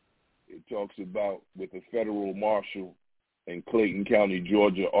 It talks about with a federal marshal and Clayton County,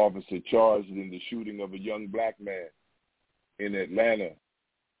 Georgia officer charged in the shooting of a young black man in Atlanta,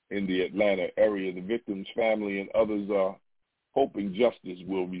 in the Atlanta area. The victim's family and others are hoping justice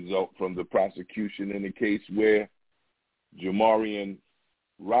will result from the prosecution in a case where Jamarian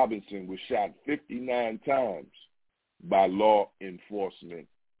Robinson was shot 59 times by law enforcement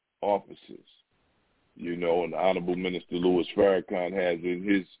officers. And the Honorable Minister Louis Farrakhan has in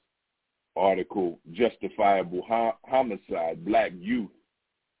his article, Justifiable Homicide, Black Youth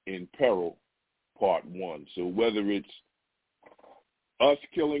in Peril, Part 1. So whether it's us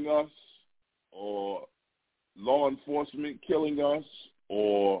killing us or law enforcement killing us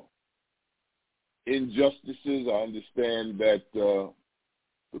or injustices, I understand that the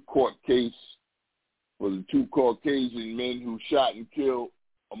court case for the 2 Caucasian men who shot and killed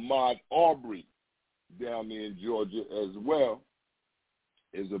Ahmaud Arbery down there in Georgia as well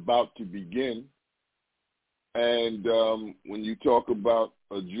is about to begin. And when you talk about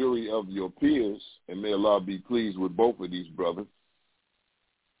a jury of your peers, and may Allah be pleased with both of these brothers,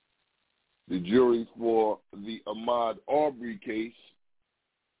 the jury for the Ahmaud Arbery case,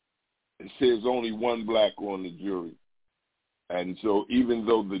 it says only 1 black on the jury. And so even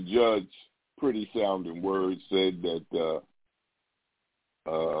though the judge, pretty sounding words, said that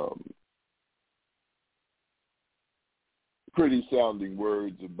pretty sounding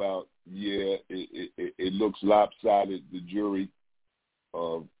words about, it looks lopsided, the jury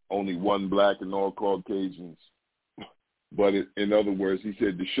of only 1 black and all Caucasians. But in other words, he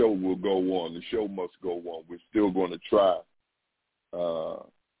said the show will go on. The show must go on. We're still going to try.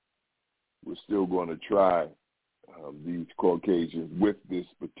 We're still going to try these Caucasians with this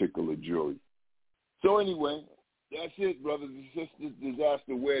particular jury. So anyway, that's it, brothers and sisters.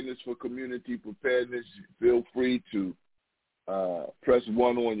 Disaster awareness for community preparedness. Feel free to press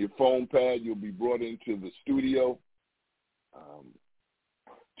 1 on your phone pad. You'll be brought into the studio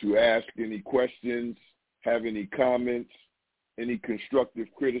to ask any questions, have any comments, any constructive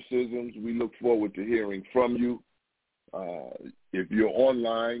criticisms. We look forward to hearing from you. If you're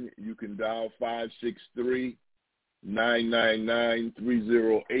online, you can dial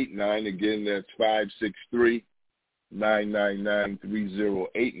 563-999-3089. Again, that's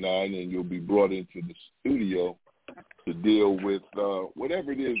 563-999-3089, and you'll be brought into the studio to deal with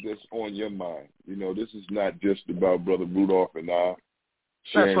whatever it is that's on your mind. This is not just about Brother Rudolph and I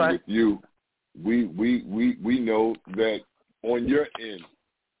sharing with you. We know that on your end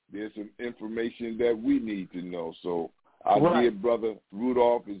there's some information that we need to know. So our dear brother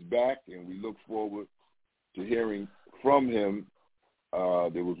Rudolph is back, and we look forward to hearing from him.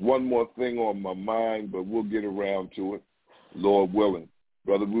 There was one more thing on my mind, but we'll get around to it, Lord willing.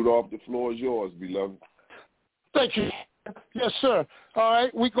 Brother Rudolph, the floor is yours, beloved. Thank you. Yes, sir. All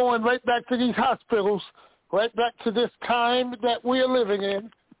right, we're going right back to these hospitals, right back to this time that we are living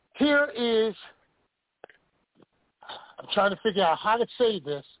in. Here is, I'm trying to figure out how to say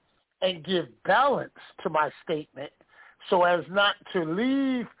this and give balance to my statement so as not to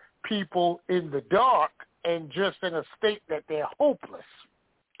leave people in the dark and just in a state that they're hopeless.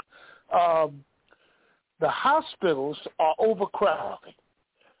 The hospitals are overcrowded.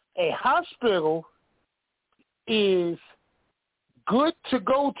 A hospital is good to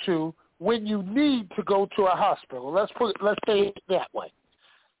go to when you need to go to a hospital. Let's say it that way.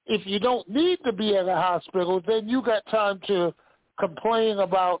 If you don't need to be at a hospital, then you got time to complain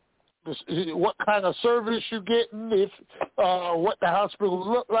about what kind of service you're getting, what the hospitals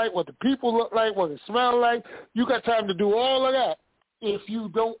look like, what the people look like, what it smells like. You got time to do all of that. If you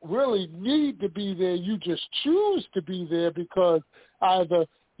don't really need to be there, you just choose to be there because either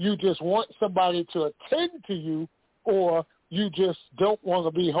you just want somebody to attend to you or you just don't want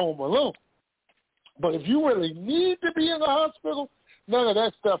to be home alone. But if you really need to be in the hospital, none of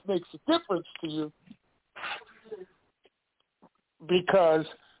that stuff makes a difference to you because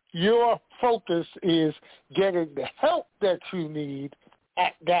your focus is getting the help that you need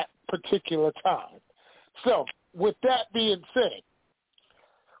at that particular time. So with that being said,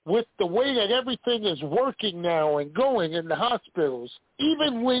 with the way that everything is working now and going in the hospitals,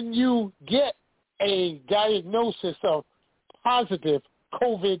 even when you get a diagnosis of positive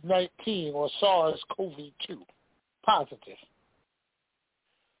COVID-19 or SARS-CoV-2 positive,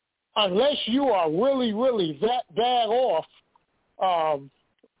 unless you are really, really that bad off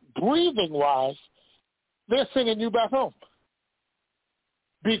breathing-wise, they're sending you back home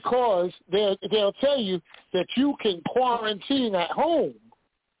because they'll tell you that you can quarantine at home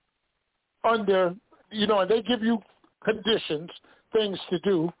under, and they give you conditions, things to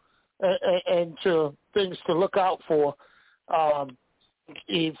do, and things to look out for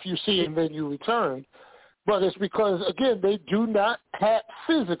if you see them, then you return. But it's because, again, they do not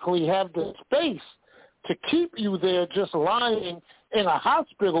physically have the space to keep you there just lying in a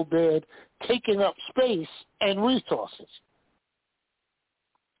hospital bed, taking up space and resources.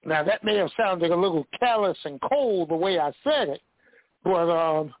 Now, that may have sounded a little callous and cold the way I said it,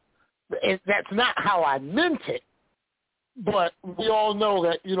 but that's not how I meant it. But we all know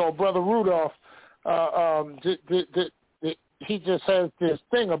that, Brother Rudolph, he just has this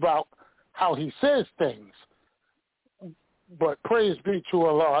thing about how he says things. But praise be to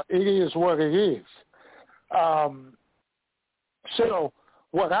Allah, it is what it is. So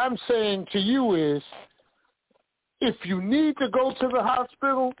what I'm saying to you is, if you need to go to the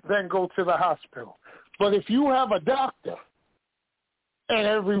hospital, then go to the hospital. But if you have a doctor, and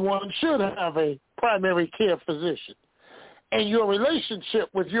everyone should have a primary care physician, and your relationship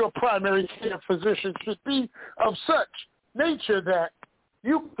with your primary care physician should be of such nature that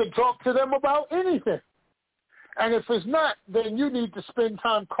you can talk to them about anything. And if it's not, then you need to spend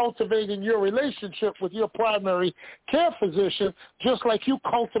time cultivating your relationship with your primary care physician, just like you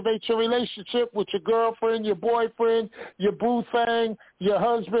cultivate your relationship with your girlfriend, your boyfriend, your boo thing, your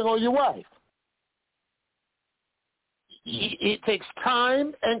husband, or your wife. It takes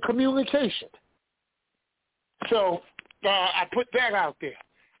time and communication. So I put that out there.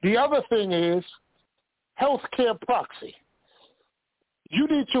 The other thing is healthcare proxy. You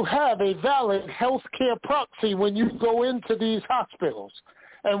need to have a valid healthcare proxy when you go into these hospitals.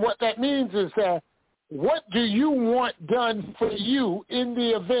 And what that means is that what do you want done for you in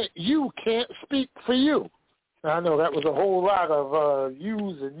the event you can't speak for you? Now, I know that was a whole lot of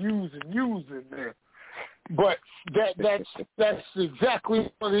use in there. But that's exactly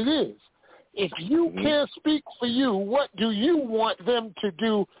what it is. If you can't speak for you, what do you want them to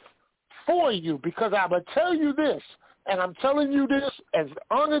do for you? Because I'm going to tell you this, and I'm telling you this as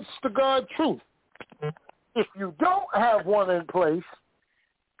honest to God truth. If you don't have one in place,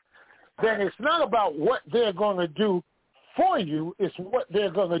 then it's not about what they're going to do for you, it's what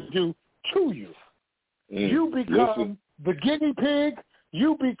they're going to do to you. You become the guinea pig,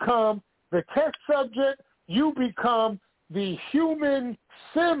 you become the test subject, you become the human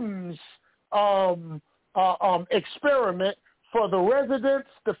Sims experiment for the residents,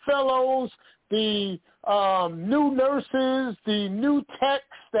 the fellows, the new nurses, the new techs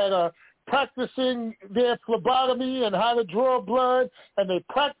that are practicing their phlebotomy and how to draw blood, and they're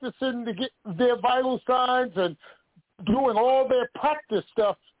practicing to get their vital signs and doing all their practice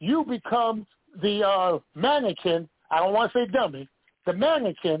stuff. You become the mannequin, I don't want to say dummy, the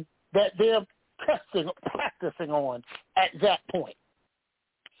mannequin that they're practicing on at that point.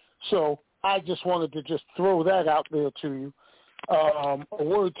 So I just wanted to just throw that out there to you. A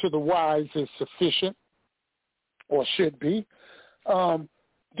word to the wise is sufficient, or should be.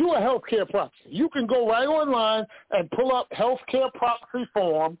 Do a healthcare proxy. You can go right online and pull up healthcare proxy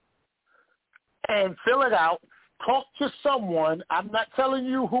form and fill it out talk to someone. I'm not telling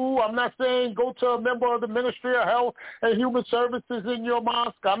you who. I'm not saying go to a member of the Ministry of Health and Human Services in your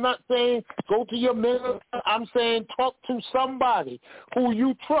mosque. I'm not saying go to your minister. I'm saying talk to somebody who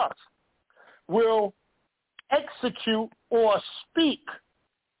you trust will execute or speak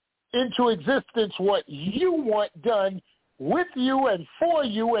into existence what you want done with you and for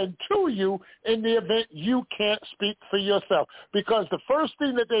you and to you in the event you can't speak for yourself. Because the first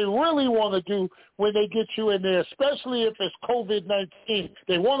thing that they really want to do when they get you in there, especially if it's COVID-19,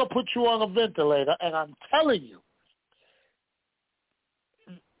 they want to put you on a ventilator. And I'm telling you,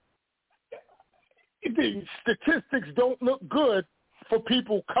 the statistics don't look good for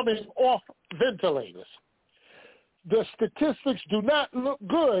people coming off ventilators. The statistics do not look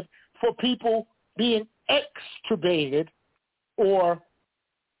good for people being extubated, or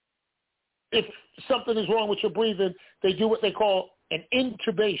if something is wrong with your breathing, they do what they call an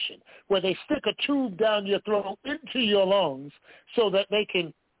intubation, where they stick a tube down your throat into your lungs so that they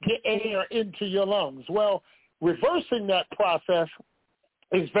can get air into your lungs. Well, reversing that process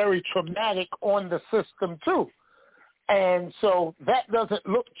is very traumatic on the system too. And so that doesn't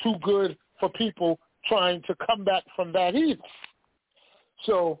look too good for people trying to come back from that either.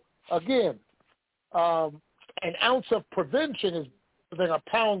 So again, an ounce of prevention is better than a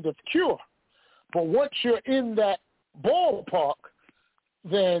pound of cure. But once you're in that ballpark,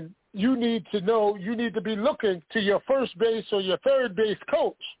 then you need to know, you need to be looking to your first base or your third base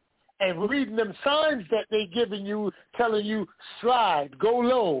coach and reading them signs that they're giving you, telling you slide, go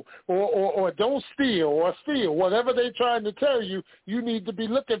low, or don't steal, or steal. Whatever they're trying to tell you, you need to be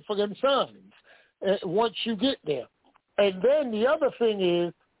looking for them signs once you get there. And then the other thing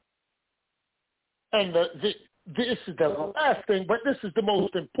is, and this is the last thing, but this is the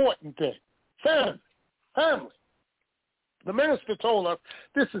most important thing. Family. The minister told us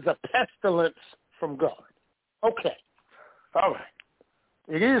this is a pestilence from God. Okay. All right.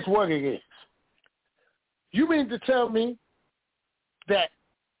 It is what it is. You mean to tell me that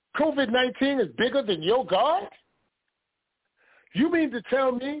COVID-19 is bigger than your God? You mean to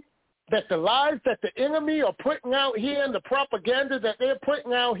tell me that the lies that the enemy are putting out here and the propaganda that they're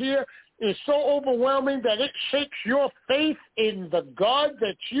putting out here is so overwhelming that it shakes your faith in the God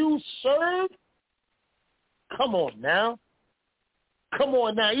that you serve? Come on now. Come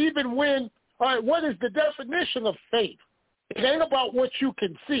on now. Even when, all right, what is the definition of faith? It ain't about what you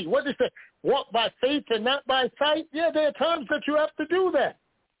can see. What is it? Walk by faith and not by sight? Yeah, there are times that you have to do that.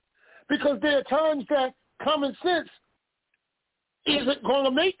 Because there are times that common sense isn't going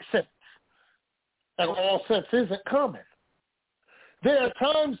to make sense. And all sense isn't common. There are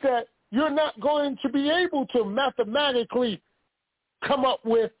times that you're not going to be able to mathematically come up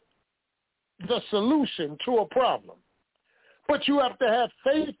with the solution to a problem. But you have to have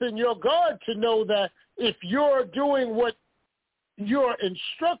faith in your God to know that if you're doing what you're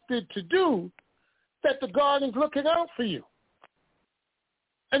instructed to do, that the God is looking out for you.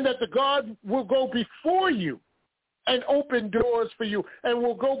 And that the God will go before you and open doors for you, and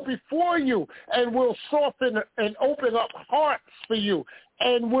will go before you and will soften and open up hearts for you,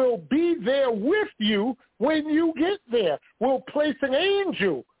 and will be there with you when you get there. Will place an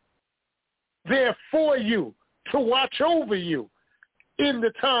angel there for you to watch over you in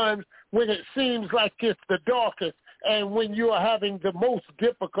the times when it seems like it's the darkest and when you are having the most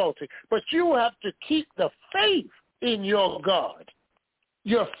difficulty. But you have to keep the faith in your God.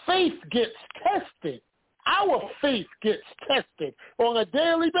 Your faith gets tested. Our faith gets tested on a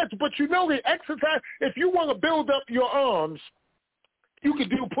daily basis. But you know the exercise, if you want to build up your arms, you can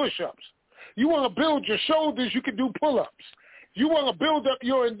do push-ups. You want to build your shoulders, you can do pull-ups. You want to build up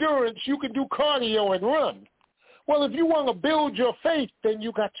your endurance, you can do cardio and run. Well, if you want to build your faith, then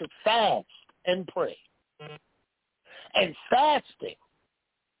you got to fast and pray. And fasting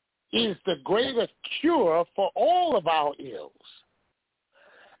is the greatest cure for all of our ills.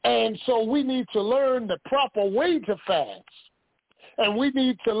 And so we need to learn the proper way to fast. And we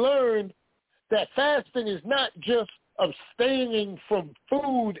need to learn that fasting is not just abstaining from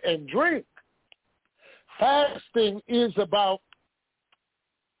food and drink. Fasting is about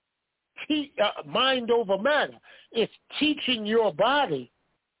mind over matter. It's teaching your body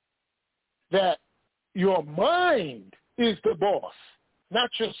that your mind is the boss, not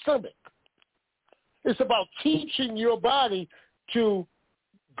your stomach. It's about teaching your body to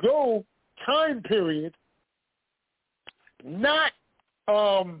go time period not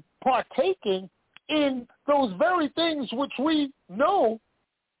partaking in those very things which we know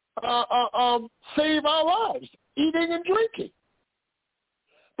save our lives, eating and drinking.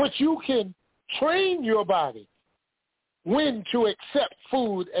 But you can train your body when to accept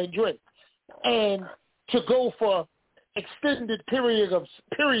food and drink and to go for extended periods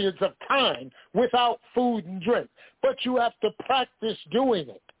of time without food and drink, but you have to practice doing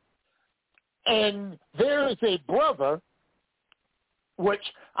it. And there is a brother, which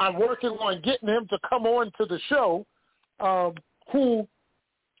I'm working on getting him to come on to the show, who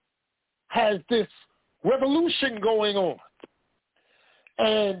has this revolution going on.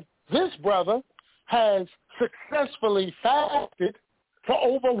 And this brother has successfully fasted for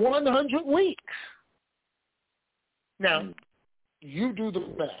over 100 weeks. Now, you do the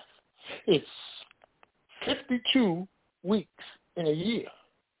math. It's 52 weeks in a year.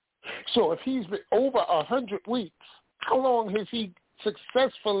 So if he's been over 100 weeks, how long has he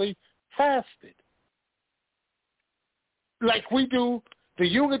successfully fasted? Like we do the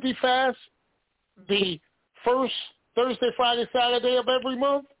Unity Fast, the first Thursday, Friday, Saturday of every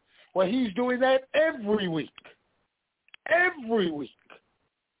month, well, he's doing that every week. Every week.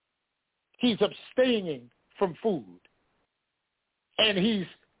 He's abstaining from food. And he's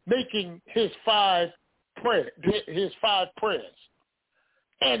making his five prayers.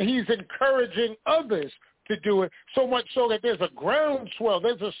 And he's encouraging others to do it, so much so that there's a groundswell,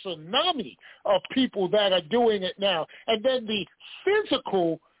 there's a tsunami of people that are doing it now. And then the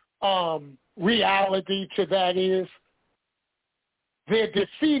physical reality to that is they're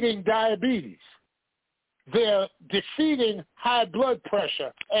defeating diabetes. They're defeating high blood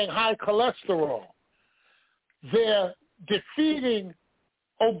pressure and high cholesterol. They're defeating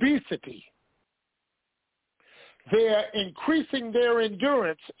obesity. They're increasing their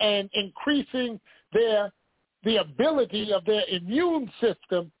endurance and increasing the ability of their immune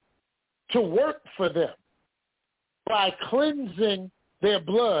system to work for them by cleansing their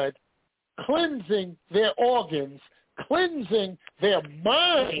blood, cleansing their organs, cleansing their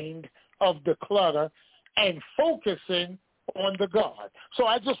mind of the clutter, and focusing on the God. So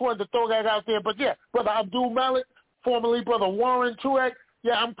I just wanted to throw that out there. But yeah, Brother Abdul Malik, formerly Brother Warren Tuek,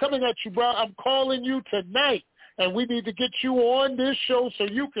 yeah, I'm coming at you, bro. I'm calling you tonight. And we need to get you on this show so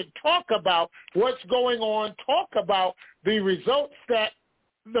you can talk about what's going on, talk about the results that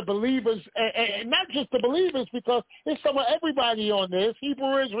the believers, and not just the believers, because it's some of everybody on this,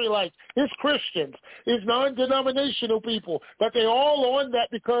 Hebrew Israelites, it's Christians, it's non-denominational people, but they're all on that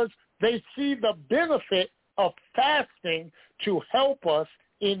because they see the benefit of fasting to help us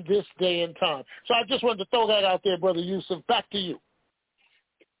in this day and time. So I just wanted to throw that out there, Brother Yusef. Back to you.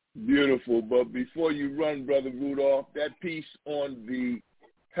 Beautiful. But before you run, Brother Rudolph, that piece on the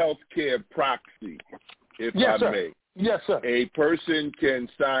healthcare proxy, if I may. Yes, sir. A person can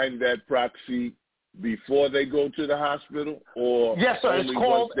sign that proxy before they go to the hospital, or yes, sir. only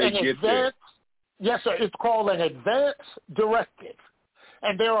once they get there? Yes, sir. It's called an advance directive.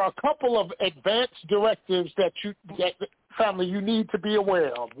 And there are a couple of advance directives that family, you need to be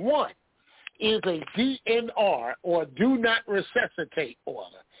aware of. One is a DNR, or do not resuscitate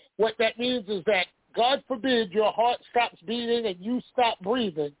order. What that means is that, God forbid, your heart stops beating and you stop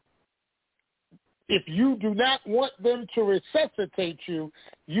breathing. If you do not want them to resuscitate you,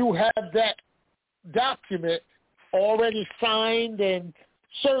 you have that document already signed and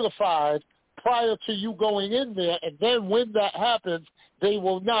certified prior to you going in there, and then when that happens, they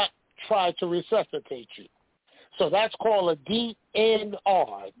will not try to resuscitate you. So that's called a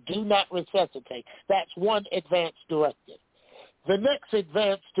DNR, do not resuscitate. That's one advance directive. The next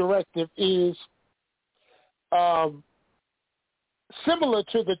advance directive is similar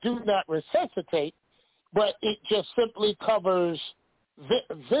to the do not resuscitate, but it just simply covers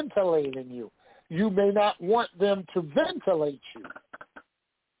ventilating you. You may not want them to ventilate you.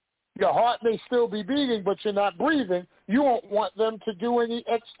 Your heart may still be beating, but you're not breathing. You won't want them to do any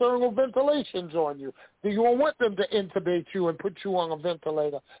external ventilations on you. You won't want them to intubate you and put you on a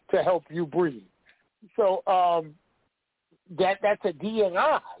ventilator to help you breathe. So that's a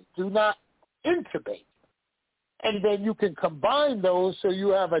DNI, do not intubate. And then you can combine those so you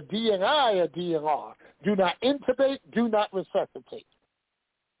have a DNI, a DNR. Do not intubate, do not resuscitate.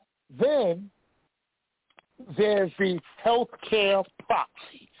 Then there's the healthcare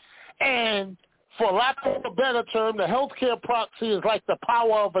proxy. And for lack of a better term, the healthcare proxy is like the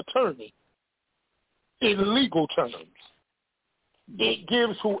power of attorney in legal terms. It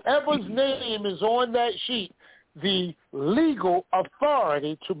gives whoever's name is on that sheet the legal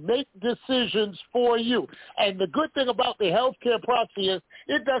authority to make decisions for you. And the good thing about the healthcare proxy is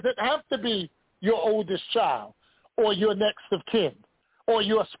it doesn't have to be your oldest child or your next of kin or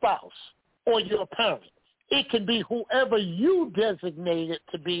your spouse or your parent. It can be whoever you designate it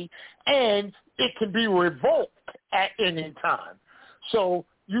to be, and it can be revoked at any time. So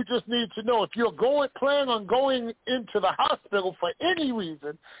You just need to know if you're plan on going into the hospital for any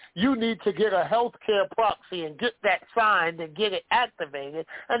reason, you need to get a healthcare proxy and get that signed and get it activated.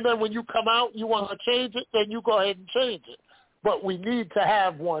 And then when you come out, you want to change it, then you go ahead and change it. But we need to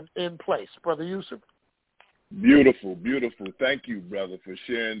have one in place, Brother Yusef. Beautiful, beautiful. Thank you, brother, for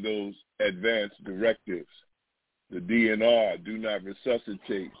sharing those advanced directives. The DNR, do not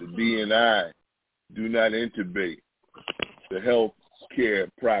resuscitate. The DNI, do not intubate. The health care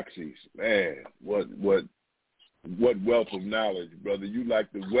proxies. Man, what wealth of knowledge, brother. You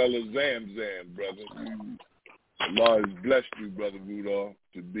like the well of Zamzam, brother. Allah has blessed you, Brother Rudolph,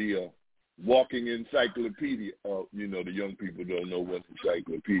 to be a walking encyclopedia. You know, the young people don't know what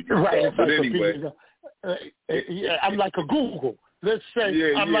encyclopedia is. Right, but anyway. I'm like a Google. Let's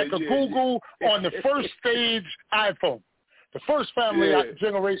say I'm like a Google on the first stage iPhone, the first family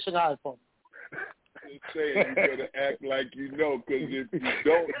generation iPhone. Saying you better act like you know, because if you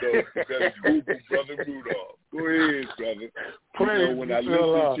don't know, you better Google Brother Rudolph. Go ahead, brother. When I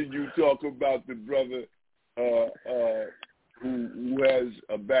listen to you talk about the brother who has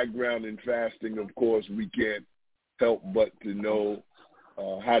a background in fasting, of course, we can't help but to know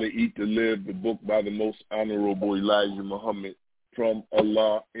How to Eat to Live, the book by the Most Honorable Elijah Muhammad from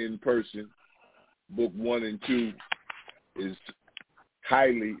Allah in person. Book 1 and 2 is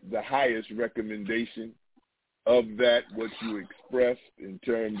the highest recommendation of that, what you expressed in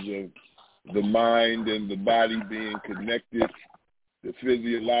terms of the mind and the body being connected, the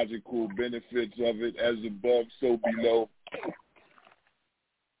physiological benefits of it, as above, so below.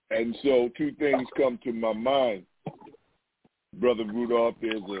 And so 2 things come to my mind. Brother Rudolph,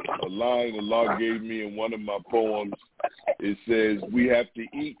 there's a line Allah gave me in one of my poems. It says, we have to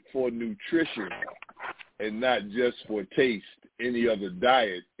eat for nutrition and not just for taste. Any other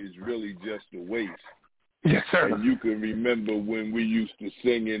diet is really just a waste. Yes, sir. And you can remember when we used to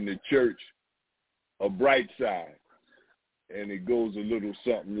sing in the church, A Bright Side. And it goes a little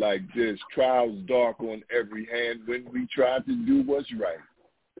something like this: trials dark on every hand when we try to do what's right.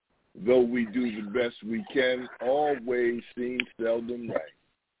 Though we do the best we can, always seems seldom right.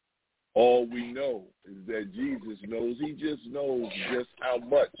 All we know is that Jesus knows. He just knows just how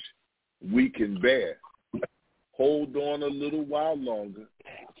much we can bear. Hold on a little while longer.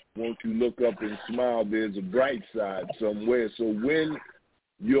 Won't you look up and smile? There's a bright side somewhere. So when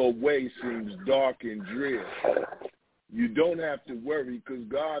your way seems dark and drear, you don't have to worry, because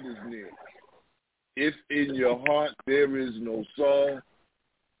God is near. If in your heart there is no sorrow,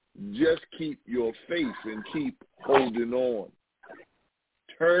 just keep your faith and keep holding on.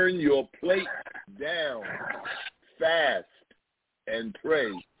 Turn your plate down, fast, and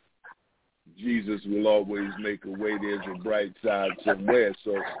pray. Jesus will always make a way. There's a bright side somewhere.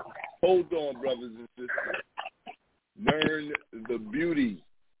 So hold on, brothers and sisters. Learn the beauty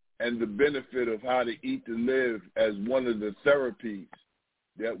and the benefit of how to eat to live as one of the therapies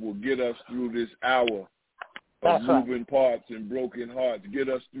that will get us through this hour of moving parts and broken hearts, get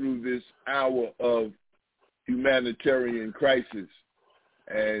us through this hour of humanitarian crisis.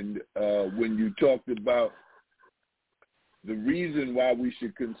 And when you talked about the reason why we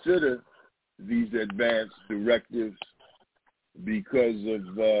should consider these advanced directives, because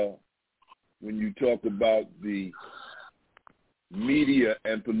of when you talk about the media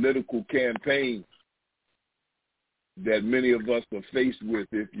and political campaigns that many of us are faced with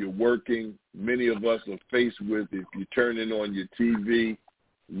if you're working, many of us are faced with if you're turning on your TV,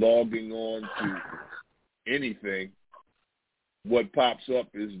 logging on to anything, what pops up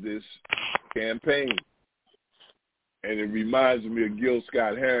is this campaign. And it reminds me of Gil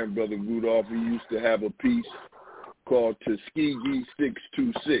Scott-Heron, Brother Rudolph. He used to have a piece called Tuskegee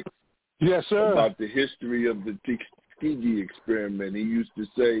 626. Yes, sir. About the history of the Tuskegee experiment. He used to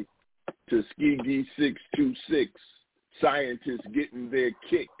say, Tuskegee 626, scientists getting their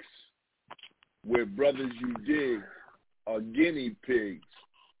kicks, where brothers you dig are guinea pigs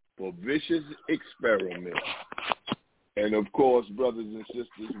for vicious experiments. And of course, brothers and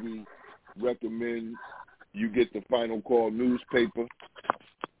sisters, we recommend you get the Final Call newspaper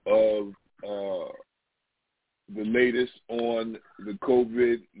of the latest on the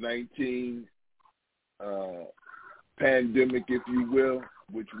COVID-19 pandemic, if you will,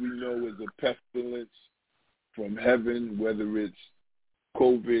 which we know is a pestilence from heaven, whether it's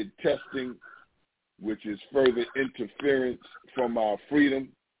COVID testing, which is further interference from our freedom,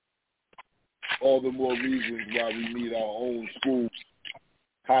 all the more reasons why we need our own schools,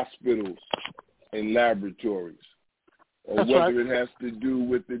 hospitals, and laboratories, or That's whether right. it has to do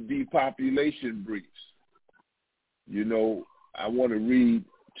with the depopulation briefs. You know, I want to read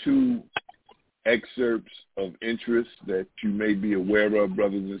 2 excerpts of interest that you may be aware of,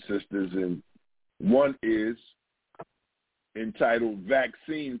 brothers and sisters, and one is entitled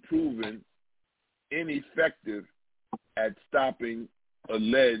Vaccine Proven Ineffective at Stopping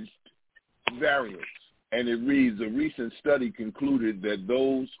Alleged Variants. And it reads, a recent study concluded that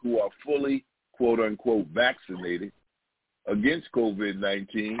those who are fully, quote-unquote, vaccinated against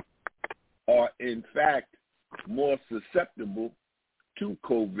COVID-19 are, in fact, more susceptible to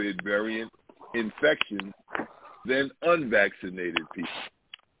COVID variant infection than unvaccinated people.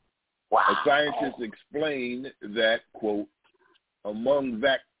 Wow. A scientist explained that, quote, among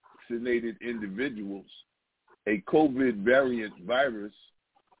vaccinated individuals, a COVID variant virus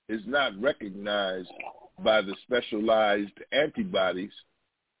is not recognized by the specialized antibodies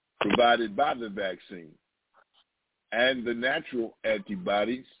provided by the vaccine, and the natural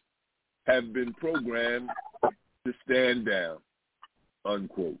antibodies have been programmed to stand down,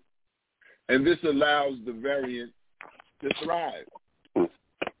 unquote. And this allows the variant to thrive.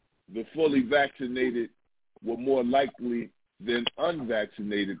 The fully vaccinated were more likely than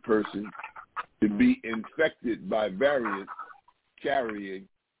unvaccinated persons to be infected by variants carrying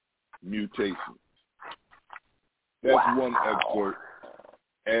mutations. That's one excerpt.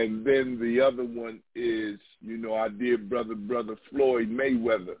 And then the other one is, our dear brother Floyd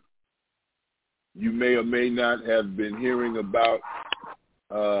Mayweather. You may or may not have been hearing about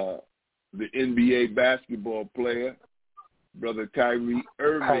the NBA basketball player, Brother Kyrie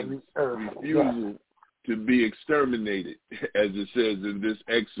Irving's refusal to be exterminated, as it says in this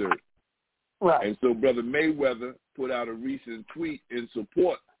excerpt. Right. And so Brother Mayweather put out a recent tweet in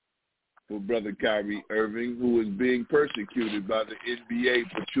support for Brother Kyrie Irving, who is being persecuted by the NBA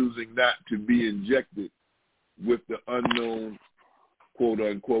for choosing not to be injected with the unknown,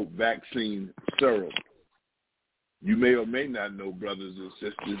 quote-unquote, vaccine serum. You may or may not know, brothers and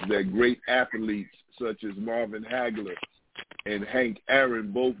sisters, that great athletes such as Marvin Hagler and Hank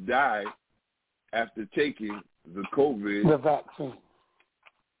Aaron both died after taking the vaccine.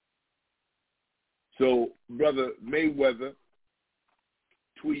 So Brother Mayweather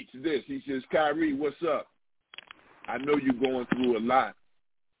tweets this. He says, Kyrie, what's up? I know you're going through a lot.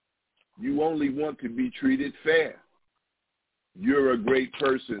 You only want to be treated fair. You're a great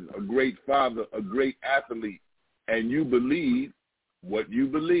person, a great father, a great athlete, and you believe what you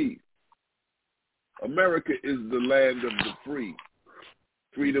believe. America is the land of the free.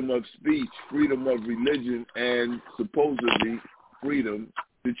 Freedom of speech, freedom of religion, and supposedly freedom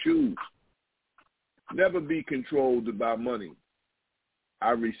to choose. Never be controlled by money.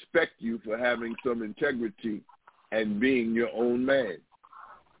 I respect you for having some integrity and being your own man.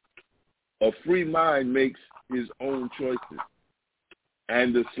 A free mind makes his own choices,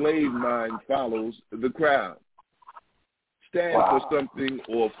 and the slave mind follows the crowd. Stand for something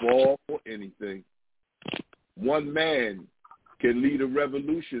or fall for anything. One man can lead a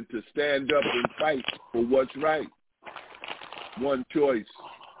revolution to stand up and fight for what's right. One choice,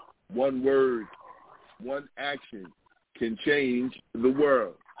 one word, one action can change the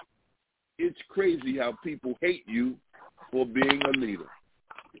world. It's crazy how people hate you for being a leader.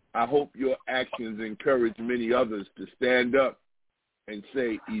 I hope your actions encourage many others to stand up and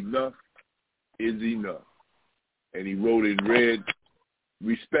say enough is enough. And he wrote in red,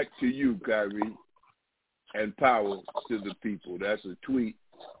 respect to you, Kyrie, and power to the people. That's a tweet,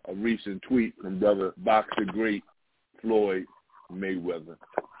 a recent tweet from brother boxer great Floyd Mayweather.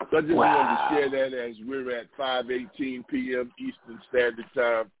 So I just wanted to share that as we're at 5:18 p.m. Eastern Standard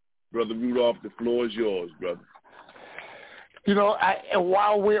Time. Brother Rudolph, the floor is yours, brother.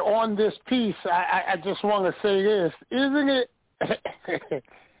 While we're on this piece, I just want to say this. Isn't it,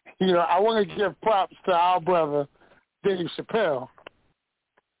 I want to give props to our brother, Dave Chappelle.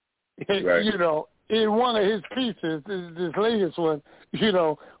 Right. In one of his pieces, this latest one,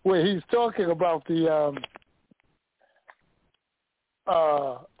 where he's talking about the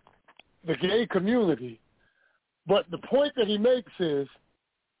gay community. But the point that he makes is,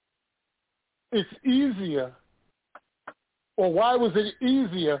 it's easier, or why was it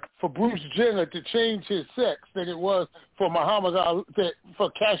easier for Bruce Jenner to change his sex than it was for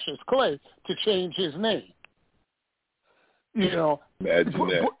for Cassius Clay to change his name? Imagine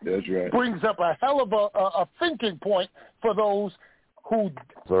that. That's right. Brings up a hell of a thinking point for those who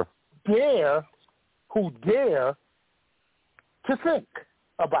dare to think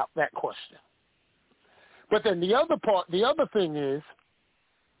about that question. But then the other thing is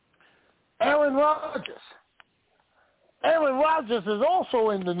Aaron Rodgers. Aaron Rodgers is also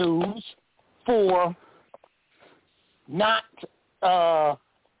in the news for not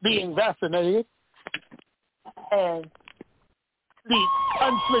being vaccinated, and the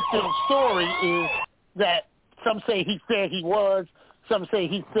conflicting story is that some say he said he was, some say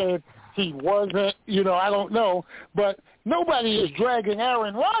he said he wasn't. I don't know. But nobody is dragging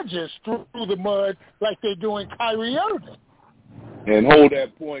Aaron Rodgers through the mud like they're doing Kyrie Irving. And hold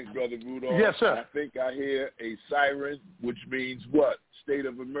that point, Brother Rudolph. Yes, sir. I think I hear a siren, which means what? State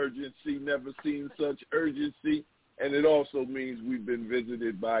of emergency, never seen such urgency. And it also means we've been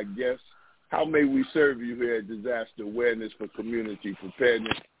visited by guests. How may we serve you here at Disaster Awareness for Community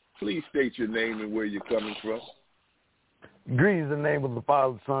Preparedness? Please state your name and where you're coming from. Greetings in the name of the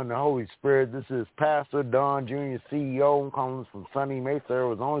Father, Son, and the Holy Spirit. This is Pastor Don Jr., CEO. I'm calling from sunny Mesa,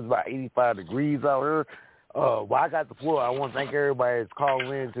 Arizona. It's about 85 degrees out here. While I got the floor, I want to thank everybody that's calling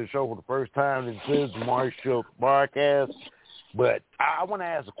in to the show for the first time. This is Marshall broadcast. But I want to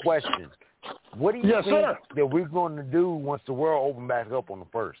ask a question. What do you think that we're going to do once the world opens back up on the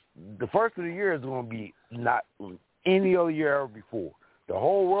first? The first of the year is going to be not any other year ever before. The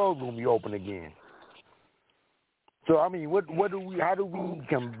whole world is going to be open again. So, I mean, how do we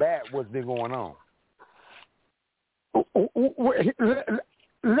combat what's been going on?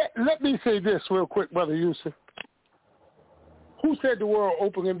 Let me say this real quick, Brother Yusef. Who said the world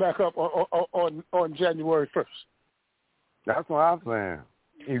opening back up on January 1st? That's what I'm saying.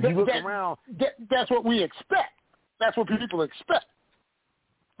 If you look around. That's what we expect. That's what people expect.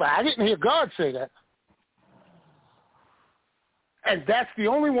 But I didn't hear God say that. And that's the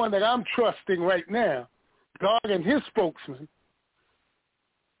only one that I'm trusting right now, God and his spokesman,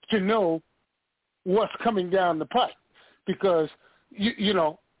 to know what's coming down the pipe. Because,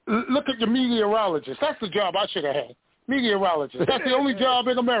 look at the meteorologist. That's the job I should have had, meteorologist. That's the only job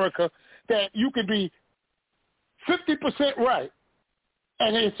in America that you can be 50% right,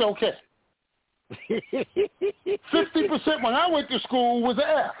 and it's okay. 50% when I went to school was an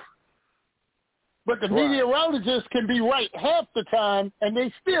F. But the meteorologist can be right half the time, and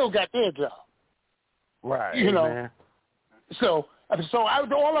they still got their job. Right. Man. So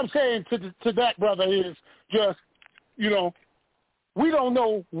all I'm saying to that, brother, is just, we don't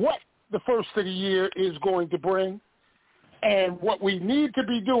know what the first of the year is going to bring. And what we need to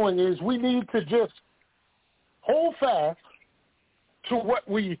be doing is we need to just hold fast to what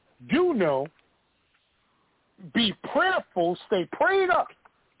we do know, be prayerful, stay prayed up,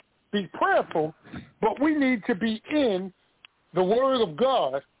 be prayerful, but we need to be in the Word of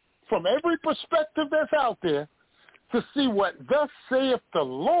God from every perspective that's out there to see what thus saith the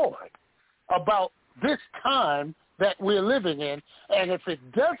Lord about this time that we're living in. And if it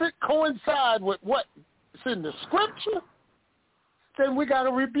doesn't coincide with what's in the Scripture, then we got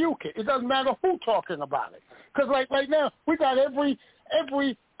to rebuke it. It doesn't matter who's talking about it. Because like right now, we got every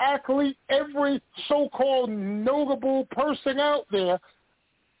athlete, every so-called notable person out there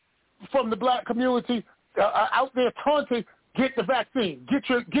from the black community out there taunting, get the vaccine, get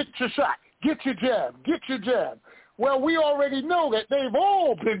your shot, get your jab. Well, we already know that they've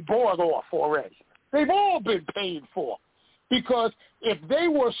all been bought off already. They've all been paid for. Because if they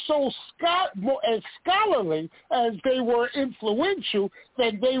were so as scholarly as they were influential,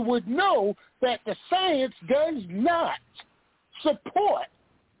 then they would know that the science does not support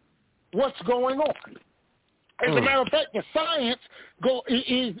what's going on. As a matter of fact, the science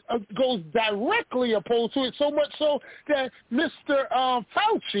goes directly opposed to it, so much so that Mr.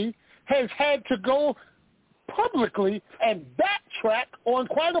 Fauci has had to go publicly and backtrack on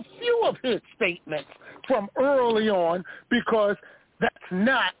quite a few of his statements from early on, because that's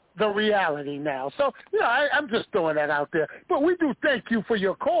not the reality now. So, I'm just throwing that out there. But we do thank you for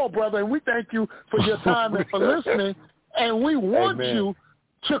your call, brother, and we thank you for your time and for listening. And we want you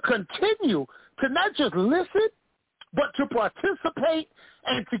to continue to not just listen, but to participate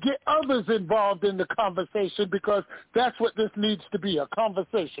and to get others involved in the conversation, because that's what this needs to be, a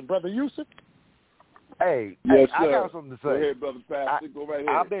conversation. Brother Yusef? Hey, yes, I got something to say. Go ahead, Brother Pastor. Go right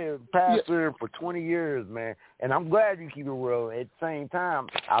ahead. I've been pastor for 20 years, man, and I'm glad you keep it real. At the same time,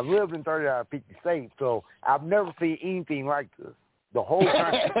 I've lived in 30 out of 50 states, so I've never seen anything like this. The whole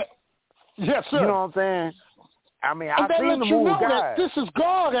country. Yes, sir. You know what I'm saying? I mean, I've seen the move of God. That this is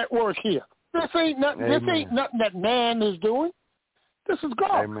God at work here. This ain't nothing. This ain't nothing that man is doing. This is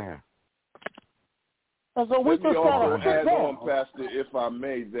God. Amen. And so we Let me just also add on, Pastor, if I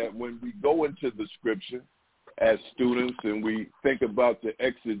may, that when we go into the Scripture as students and we think about the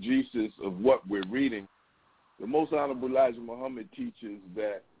exegesis of what we're reading, the Most Honorable Elijah Muhammad teaches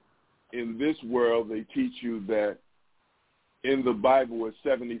that in this world they teach you that in the Bible is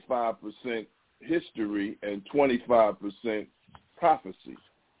 75% history and 25% prophecy,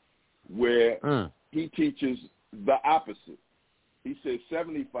 where he teaches the opposite. He says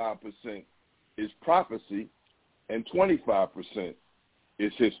 75% is prophecy and 25%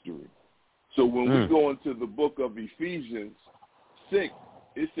 is history. So when we go into the book of Ephesians 6,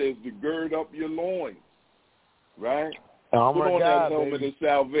 it says to gird up your loins, right? Oh, put my on God, that helmet of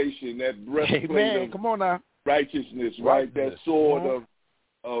salvation, that breastplate of come on now. righteousness, right? That sword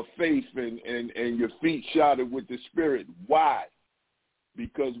of faith and your feet shodded with the Spirit. Why?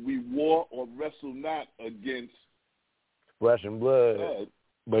 Because we war or wrestle not against flesh and blood,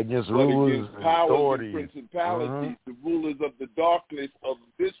 but against rulers against powers authorities. and principalities, the rulers of the darkness of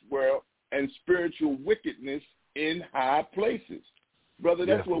this world and spiritual wickedness in high places. Brother,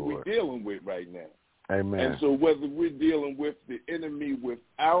 that's what we're dealing with right now. Amen. And so whether we're dealing with the enemy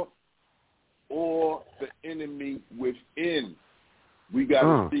without or the enemy within, we got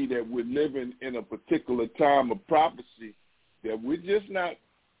to see that we're living in a particular time of prophecy, that we're just not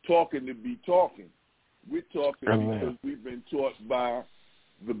talking to be talking. We're talking because we've been taught by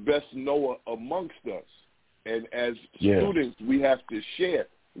the best knower amongst us. And as students, we have to share.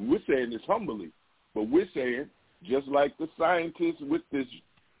 We're saying this humbly, but we're saying, just like the scientists with this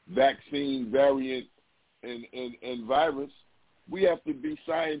vaccine variant and virus, we have to be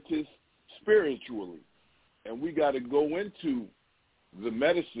scientists spiritually. And we got to go into the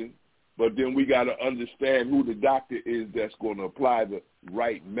medicine, but then we got to understand who the doctor is that's going to apply the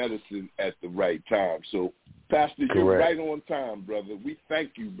right medicine at the right time. So, Pastor, you're right on time, brother. We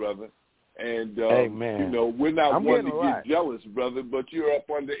thank you, brother. And, you know, we're not one to get jealous, brother, but you're up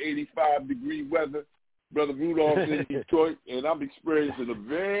under 85-degree weather. Brother Rudolph's in Detroit, and I'm experiencing a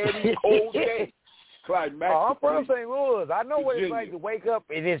very cold day. I'm from St. Louis. I know what it's like to wake up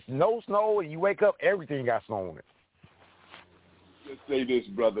and it's no snow, and you wake up, everything got snow on it. Just say this,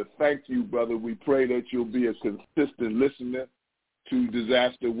 brother. Thank you, brother. We pray that you'll be a consistent listener to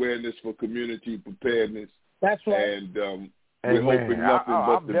disaster awareness for community preparedness. That's right. And we're hoping nothing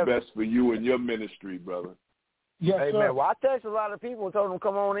but the best for you and your ministry, brother. Yes, hey, sir. man, well, I text a lot of people and told them to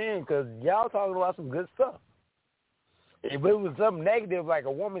come on in because y'all talking about some good stuff. If it was something negative, like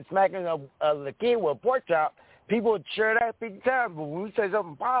a woman smacking a kid with a pork chop, people would share that 50 times. But when we say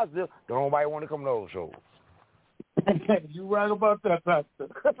something positive, don't nobody want to come to those shows. You're right about that, Pastor.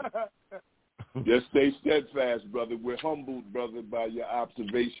 Just stay steadfast, brother. We're humbled, brother, by your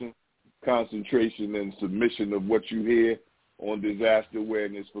observation, concentration, and submission of what you hear on disaster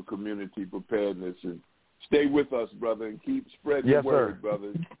awareness for community preparedness. And stay with us, brother, and keep spreading the word,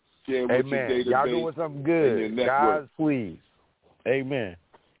 brother. Share with your database. Y'all doing something good. Guys, please. Amen.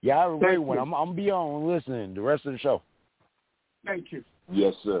 Y'all have a great one. I'm going to be on listening the rest of the show. Thank you.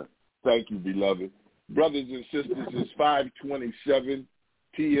 Yes, sir. Thank you, beloved. Brothers and sisters, it's 5:27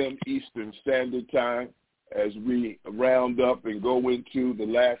 p.m. Eastern Standard Time as we round up and go into the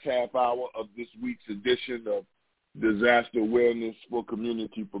last half hour of this week's edition of Disaster Awareness for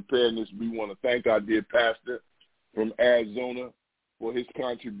Community Preparedness. We want to thank our dear pastor from Arizona for his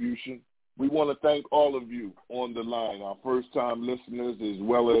contribution. We want to thank all of you on the line, our first-time listeners as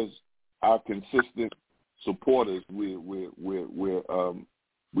well as our consistent supporters.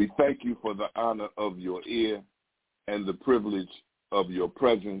 We thank you for the honor of your ear and the privilege of your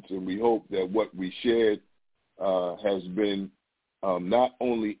presence, and we hope that what we shared has been not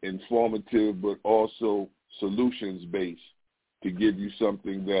only informative but also solutions-based to give you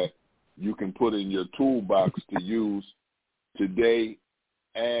something that you can put in your toolbox to use today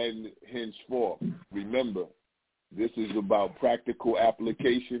and henceforth. Remember, this is about practical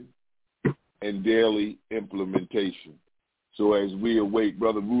application and daily implementation. So as we await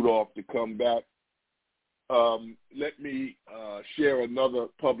Brother Rudolph to come back, let me share another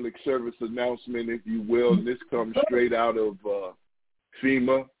public service announcement, if you will. And this comes straight out of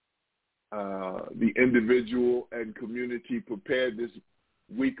FEMA, the Individual and Community Preparedness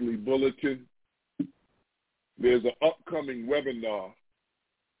Weekly Bulletin. There's an upcoming webinar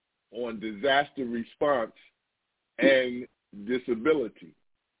on disaster response and disability,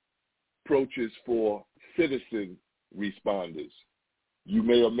 approaches for citizen responders. You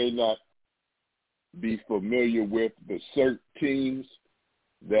may or may not be familiar with the CERT teams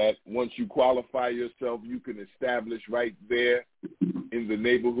that once you qualify yourself, you can establish right there in the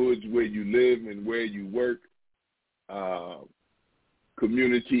neighborhoods where you live and where you work,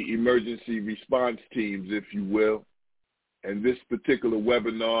 community emergency response teams, if you will. And this particular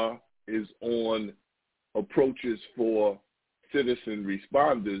webinar is on approaches for citizen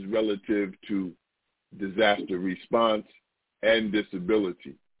responders relative to disaster response and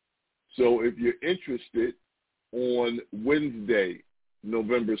disability. So if you're interested, on Wednesday,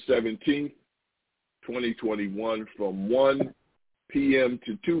 November 17th, 2021, from 1 p.m.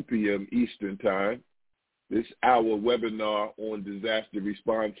 to 2 p.m. Eastern Time, this hour webinar on disaster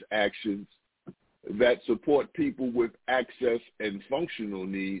response actions that support people with access and functional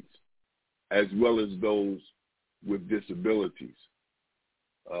needs, as well as those with disabilities.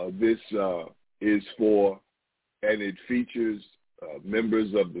 This is for, and it features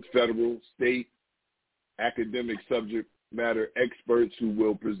members of the federal, state, academic subject matter experts who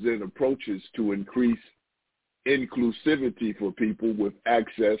will present approaches to increase inclusivity for people with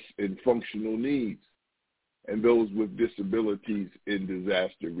access and functional needs and those with disabilities in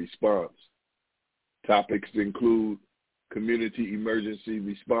disaster response. Topics include Community Emergency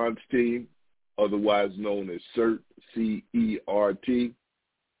Response Team, otherwise known as CERT, C-E-R-T,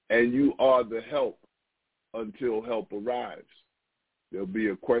 and You Are the Help Until Help Arrives. There'll be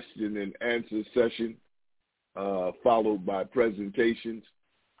a question and answer session followed by presentations.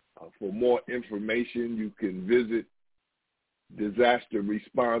 For more information, you can visit Disaster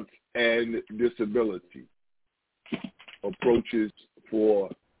Response and Disability, Approaches for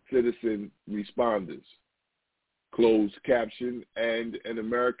Citizen Responders. Closed caption and an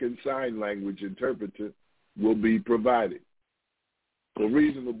American Sign Language interpreter will be provided. For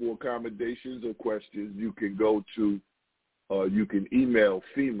reasonable accommodations or questions, you can go to, you can email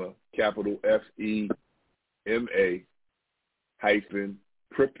FEMA, capital F-E-M-A, hyphen,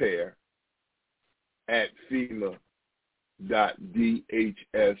 prepare at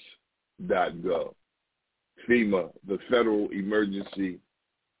FEMA.DHS.gov. FEMA, the Federal Emergency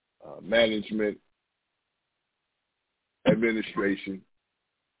Management Administration,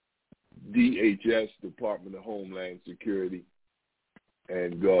 DHS, Department of Homeland Security,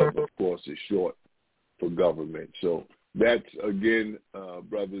 and Gov, of course, is short for government. So that's, again,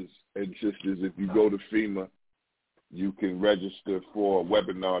 brothers and sisters, if you go to FEMA, you can register for a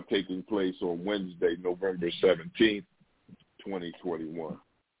webinar taking place on Wednesday, November 17th, 2021.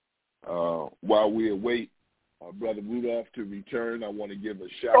 While we await Brother Rudolph to return, I want to give a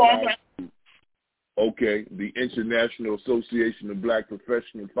shout-out to the International Association of Black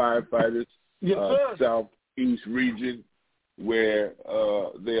Professional Firefighters, Southeast region, where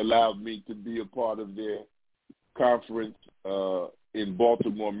they allowed me to be a part of their conference in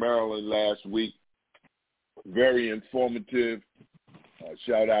Baltimore, Maryland last week. Very informative.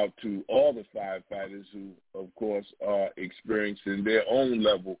 Shout out to all the firefighters who, of course, are experiencing their own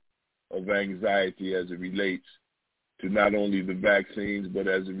level of anxiety as it relates to not only the vaccines, but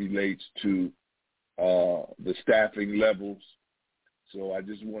as it relates to the staffing levels. So I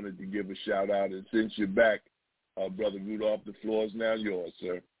just wanted to give a shout out. And since you're back, Brother Rudolph, the floor is now yours,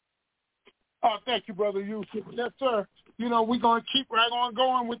 sir. Oh, thank you, Brother Yusef. Yes, sir. You know, we're going to keep right on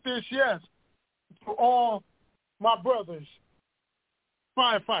going with this, yes. For all my brothers,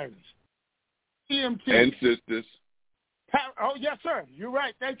 firefighters, EMT. And sisters. Oh, yes, sir. You're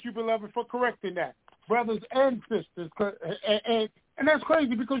right. Thank you, beloved, for correcting that. Brothers and sisters. And that's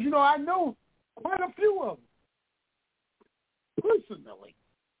crazy because, you know, I know quite a few of them personally.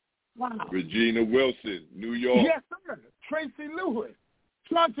 Wow. Regina Wilson, New York. Yes, sir. Tracy Lewis.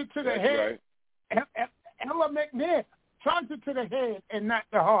 Transit to the head. Right. Ella McNair. Transit to the head and not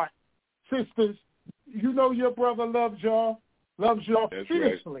the heart. Sisters, you know your brother loves y'all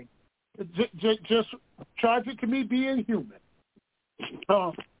fiercely. Right. Just transit to me being human.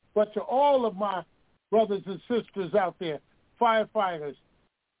 But to all of my brothers and sisters out there, firefighters,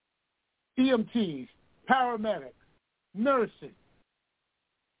 EMTs, paramedics, nurses,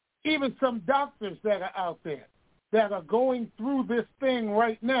 even some doctors that are out there that are going through this thing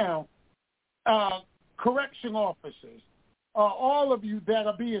right now, correction officers, all of you that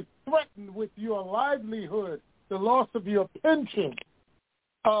are being threatened with your livelihood, the loss of your pension,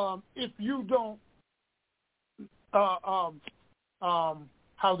 if you don't, how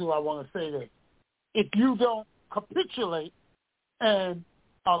do I want to say this? If you don't capitulate and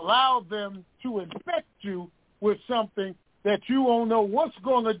allow them to infect you with something that you don't know what's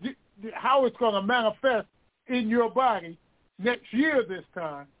going to do, how it's going to manifest in your body next year this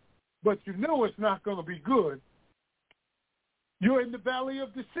time, but you know it's not going to be good, you're in the valley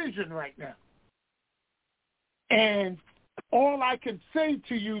of decision right now. And all I can say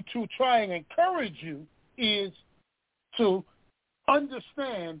to you to try and encourage you is to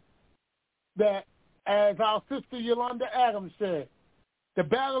understand that, as our sister Yolanda Adams said, the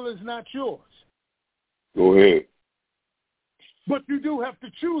battle is not yours. Go ahead. But you do have to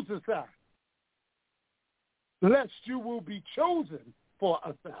choose a side, lest you will be chosen for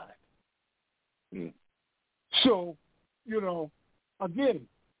a side. Mm. So, you know, again,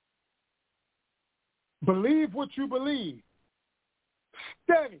 believe what you believe.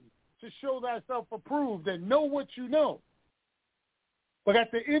 Study to show thyself approved and know what you know. But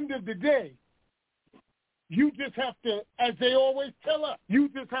at the end of the day, You just have to, as they always tell us, you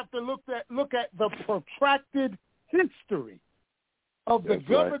just have to look at the protracted history of the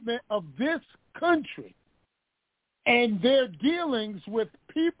government of this country and their dealings with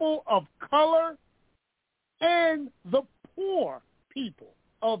people of color and the poor people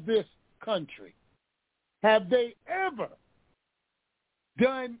of this country. Have they ever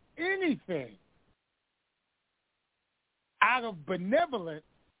done anything out of benevolence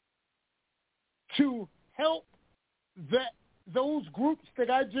to help those groups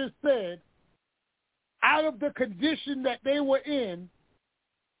that I just said out of the condition that they were in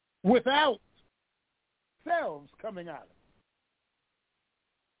without themselves coming out of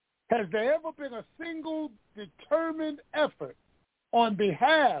it? Has there ever been a single determined effort on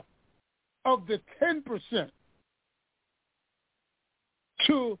behalf of the 10%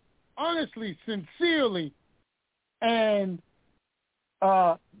 to honestly, sincerely, and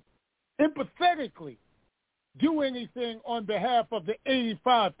empathetically do anything on behalf of the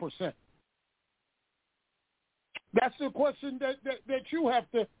 85%? That's the question that you have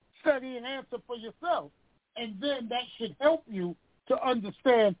to study and answer for yourself. And then that should help you to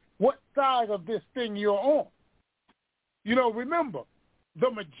understand what side of this thing you're on. You know, remember,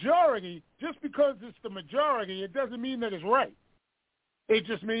 the majority, just because it's the majority, it doesn't mean that it's right. It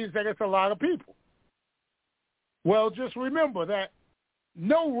just means that it's a lot of people. Well, just remember that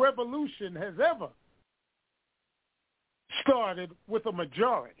no revolution has ever started with a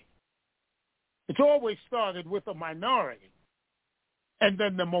majority. It's always started with a minority. And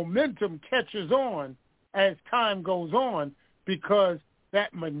then the momentum catches on as time goes on because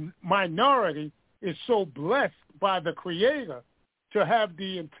that minority is so blessed by the Creator to have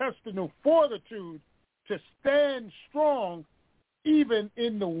the intestinal fortitude to stand strong even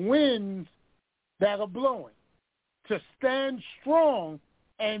in the winds that are blowing, to stand strong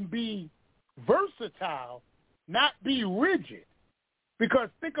and be versatile, not be rigid. Because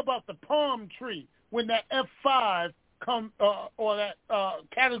think about the palm tree when that F5 or that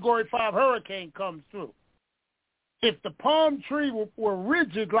Category 5 hurricane comes through. If the palm tree were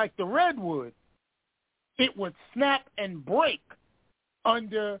rigid like the redwood, it would snap and break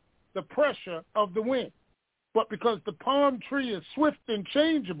under the pressure of the wind. But because the palm tree is swift and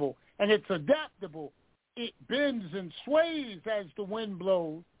changeable and it's adaptable, it bends and sways as the wind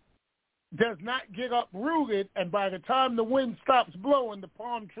blows, does not get uprooted, and by the time the wind stops blowing, the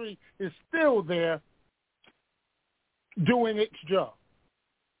palm tree is still there doing its job.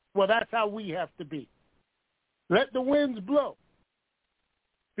 Well, that's how we have to be. Let the winds blow,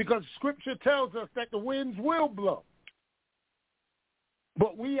 because Scripture tells us that the winds will blow.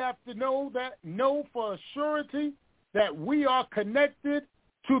 But we have to know for a surety that we are connected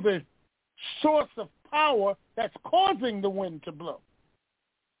to the source of power that's causing the wind to blow.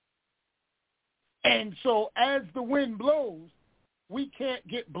 And so as the wind blows, we can't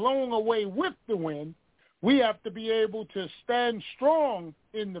get blown away with the wind. We have to be able to stand strong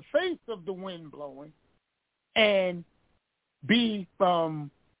in the face of the wind blowing and be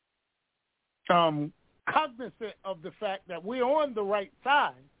cognizant of the fact that we're on the right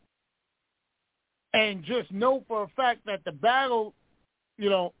side, and just know for a fact that the battle,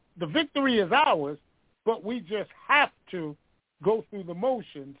 the victory is ours, but we just have to go through the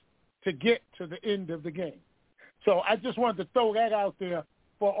motions to get to the end of the game. So I just wanted to throw that out there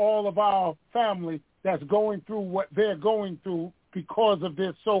for all of our family that's going through what they're going through because of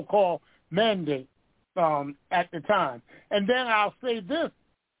this so-called mandate at the time. And then I'll say this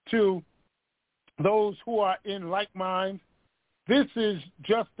to those who are in like minds. This is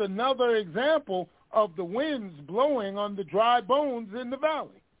just another example of the winds blowing on the dry bones in the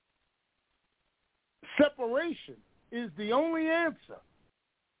valley. Separation is the only answer.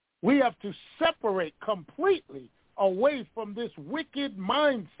 We have to separate completely away from this wicked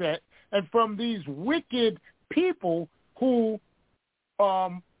mindset and from these wicked people who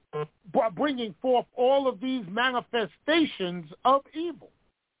are bringing forth all of these manifestations of evil.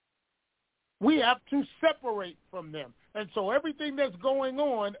 We have to separate from them. And so everything that's going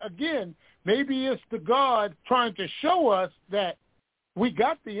on, again, maybe it's the God trying to show us that we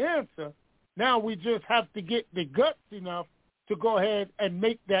got the answer. Now we just have to get the guts enough to go ahead and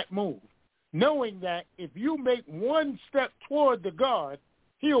make that move, knowing that if you make one step toward the God,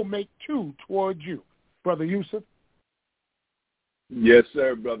 he'll make two toward you. Brother Yusef? Yes,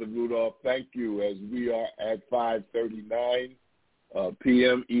 sir, Brother Rudolph. Thank you. As we are at 5:39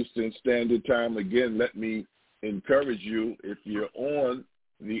 p.m. Eastern Standard Time, again, let me encourage you, if you're on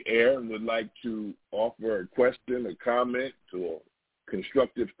the air and would like to offer a question, a comment, or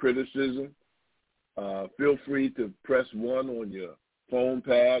constructive criticism, feel free to press 1 on your phone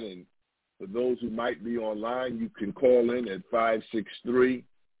pad and For those who might be online, you can call in at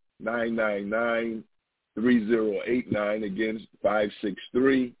 563-999-3089. Again,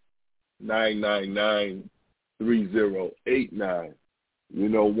 563-999-3089. You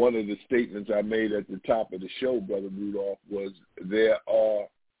know, one of the statements I made at the top of the show, Brother Rudolph, was there are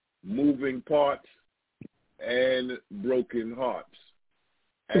moving parts and broken hearts.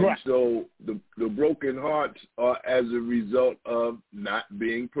 And right. So the broken hearts are as a result of not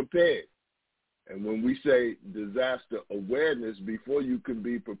being prepared. And when we say disaster awareness, before you can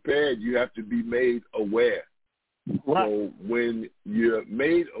be prepared, you have to be made aware. Right. So when you're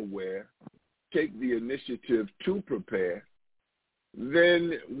made aware, take the initiative to prepare.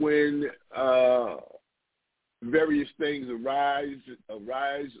 Then when various things arise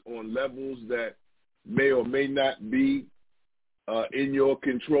on levels that may or may not be in your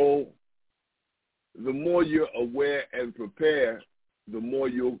control, the more you're aware and prepare, the more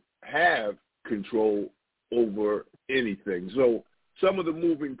you'll have control over anything. So some of the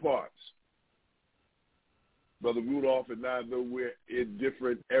moving parts. Brother Rudolph and I, though we're in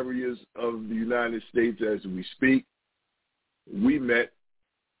different areas of the United States as we speak, we met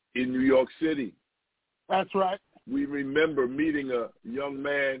in New York City. That's right. We remember meeting a young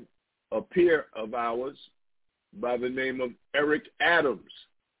man, a peer of ours, by the name of Eric Adams.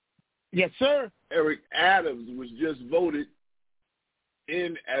 Yes, sir. Eric Adams was just voted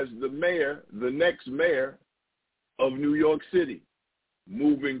in as the mayor, the next mayor of New York City.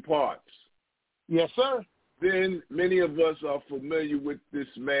 Moving parts. Yes, sir. Then many of us are familiar with this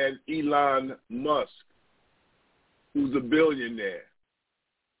man, Elon Musk, who's a billionaire.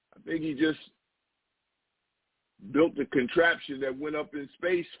 I think he just built a contraption that went up in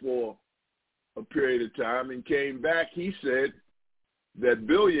space for a period of time and came back. He said that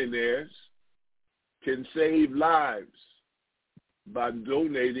billionaires can save lives by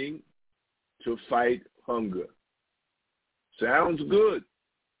donating to fight hunger. Sounds good.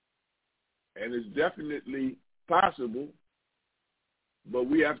 And it's definitely possible, but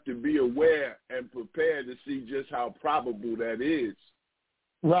we have to be aware and prepared to see just how probable that is.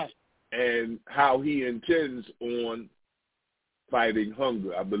 Right. And how he intends on fighting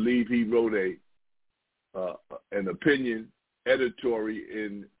hunger. I believe he wrote an opinion editorial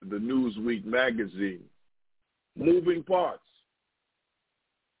in the Newsweek magazine. Moving parts,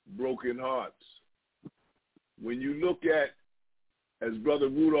 broken hearts. When you look at, as Brother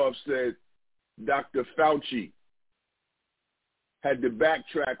Rudolph said, Dr. Fauci had to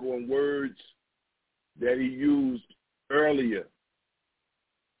backtrack on words that he used earlier.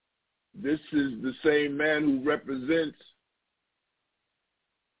 This is the same man who represents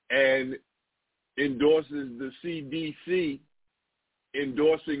and endorses the CDC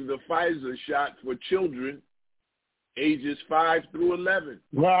endorsing the Pfizer shot for children ages 5 through 11.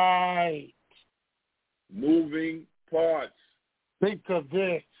 Right. Moving parts. Think of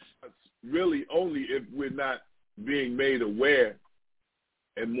this. Really only if we're not being made aware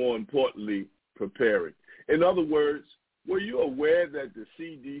and, more importantly, preparing. In other words, were you aware that the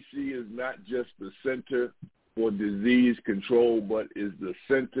CDC is not just the Center for Disease Control, but is the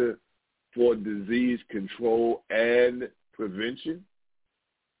Center for Disease Control and Prevention?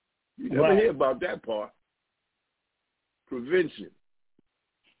 You never hear about that part. Prevention.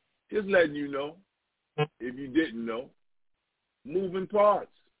 Just letting you know, if you didn't know, moving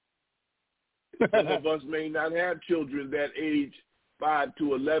parts. Some of us may not have children that age 5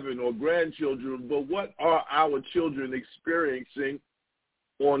 to 11 or grandchildren, but what are our children experiencing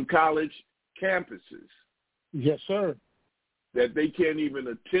on college campuses? Yes, sir. That they can't even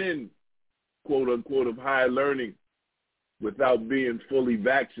attend, quote unquote, of higher learning without being fully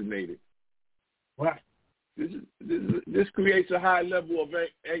vaccinated. Right. This creates a high level of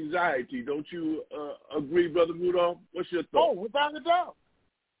anxiety. Don't you agree, Brother Rudolph? What's your thought? Oh, without a doubt.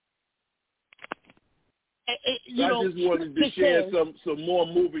 I just wanted to share some more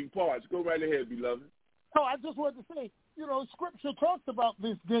moving parts. Go right ahead, beloved. Oh, I just wanted to say, Scripture talks about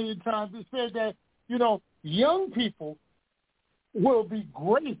this day and time. It said that, young people will be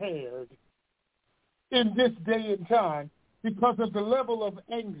gray-haired in this day and time because of the level of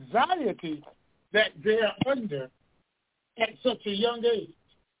anxiety that they're under at such a young age.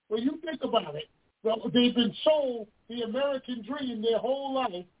 When you think about it, they've been sold the American dream their whole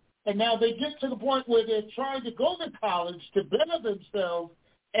life, and now they get to the point where they're trying to go to college to better themselves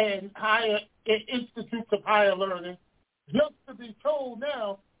and higher institutes of higher learning, just to be told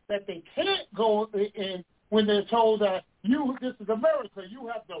now that they can't go in when they're told that this is America, you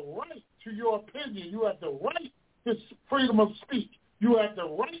have the right to your opinion, you have the right to freedom of speech, you have the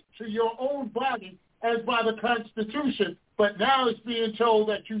right to your own body as by the Constitution, But now it's being told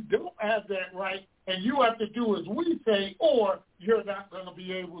that you don't have that right, and you have to do as we say, or you're not going to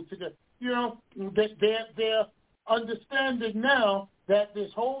be able to get. They're understanding now that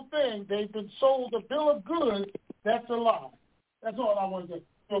this whole thing, they've been sold a bill of goods. That's a lie. That's all I wanted to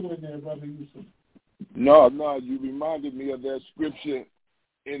throw in there, Brother Yusef. No, you reminded me of that scripture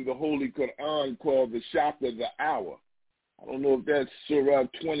in the Holy Quran called the shock of the hour. I don't know if that's Surah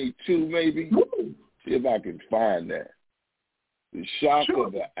 22 maybe. See if I can find that. The shock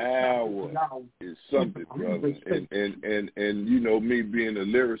of the hour is something, brother. And you know, me being a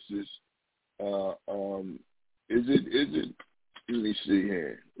lyricist, is it? Let me see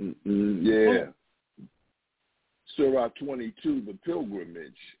here. Yeah. Surah 22, the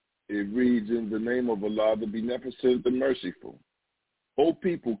pilgrimage. It reads, in the name of Allah, the Beneficent, the Merciful. O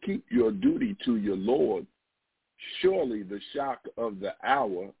people, keep your duty to your Lord. Surely the shock of the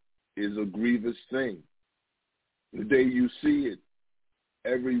hour is a grievous thing. The day you see it,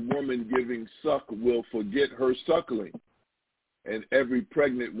 every woman giving suck will forget her suckling, and every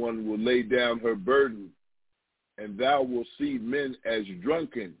pregnant one will lay down her burden. And thou wilt see men as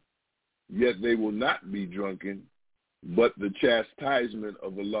drunken, yet they will not be drunken, but the chastisement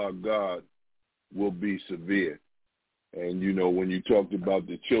of Allah God will be severe. And, you know, when you talked about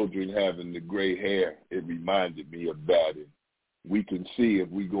the children having the gray hair, it reminded me of that. And we can see if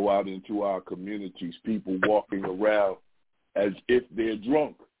we go out into our communities, people walking around as if they're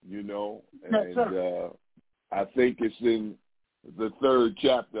drunk, you know. And I think it's in the 3rd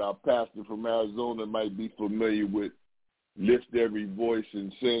chapter. Our pastor from Arizona might be familiar with Lift Every Voice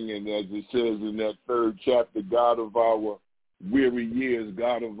and Sing. And as it says in that 3rd chapter, God of our weary years,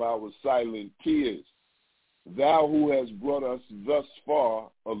 God of our silent tears, thou who hast brought us thus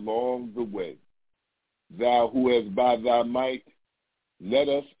far along the way, thou who hast by thy might led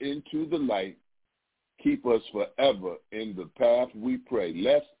us into the light, keep us forever in the path we pray,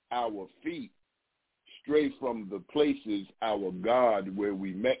 lest our feet stray from the places, our God, where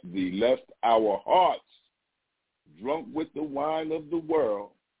we met thee, lest our hearts, drunk with the wine of the world,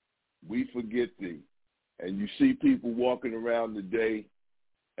 we forget thee. And you see people walking around today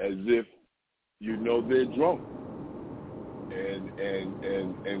as if, you know, they're drunk. And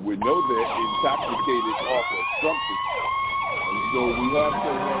we know they're intoxicated off of something. And so we have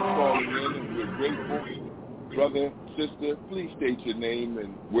someone calling in, and we're grateful. Brother, sister, please state your name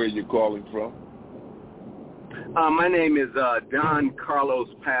and where you're calling from. My name is Don Carlos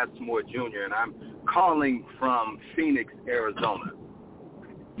Passmore Jr., and I'm calling from Phoenix, Arizona.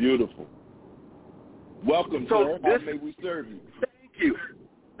 Beautiful. Welcome, sir. How may we serve you?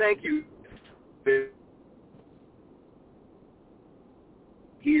 Thank you.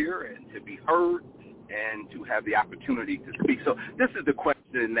 Here and to be heard and to have the opportunity to speak. So this is the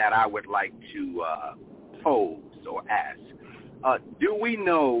question that I would like to pose or ask. Do we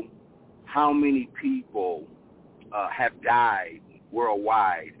know how many people have died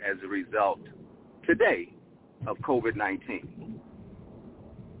worldwide as a result today of COVID-19?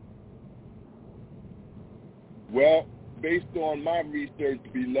 Well, based on my research,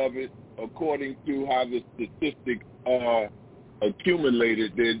 beloved, according to how the statistics are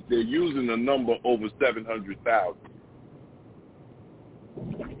accumulated, they're using a number over 700,000.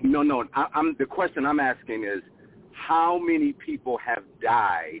 No. The question I'm asking is, how many people have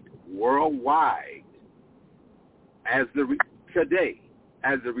died worldwide today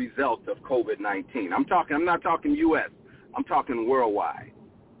as a result of COVID-19? I'm not talking U.S. I'm talking worldwide.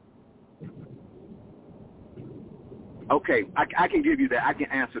 Okay, I can give you that. I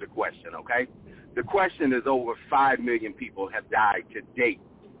can answer the question, okay? The question is over 5 million people have died to date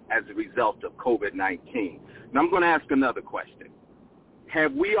as a result of COVID-19. Now I'm going to ask another question.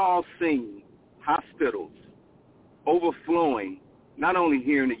 Have we all seen hospitals overflowing, not only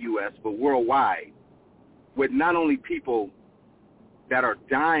here in the U.S., but worldwide, with not only people that are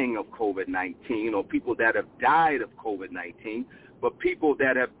dying of COVID-19 or people that have died of COVID-19, but people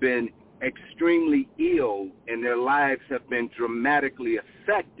that have been extremely ill and their lives have been dramatically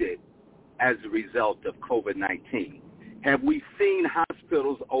affected as a result of COVID-19? Have we seen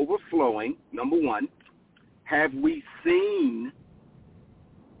hospitals overflowing, number one? Have we seen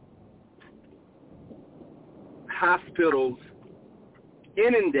hospitals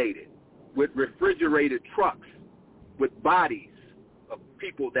inundated with refrigerated trucks with bodies of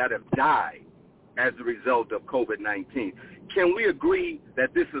people that have died as a result of COVID-19? Can we agree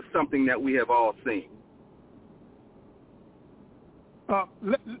that this is something that we have all seen?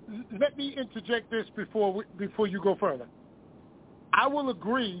 Let me interject this before you go further. I will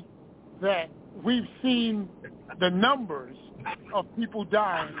agree that we've seen the numbers of people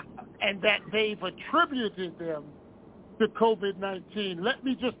dying and that they've attributed them to COVID-19. Let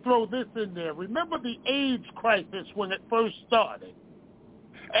me just throw this in there. Remember the AIDS crisis when it first started?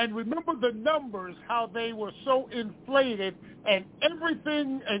 And remember the numbers, how they were so inflated, and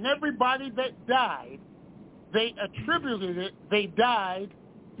everything and everybody that died, they attributed it, they died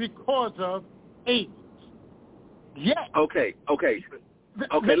because of AIDS. Yes. Okay.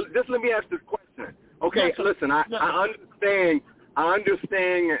 Just let me ask this question. Okay, yes, listen, I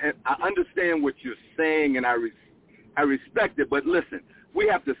understand what you're saying, and I respect it. But listen, we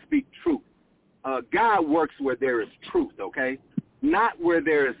have to speak truth. God works where there is truth. Okay, not where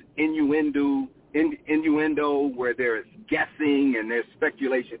there is innuendo, where there is guessing and there's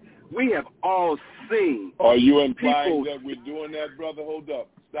speculation. We have all seen. Are you implying that we're doing that, brother? Hold up.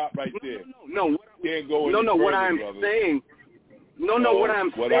 Stop right there. No. Can't go any further, what I'm brother. saying.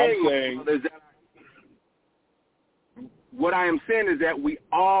 What I am saying is that we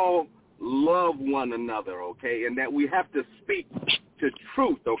all love one another, okay, and that we have to speak to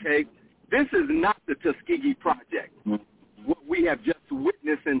truth, okay? This is not the Tuskegee Project, what we have just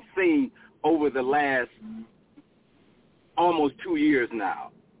witnessed and seen over the last almost 2 years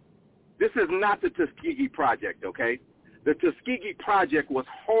now. This is not the Tuskegee Project, okay? The Tuskegee Project was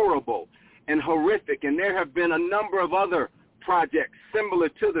horrible and horrific, and there have been a number of other projects similar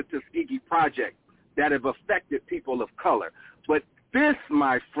to the Tuskegee Project that have affected people of color. But this,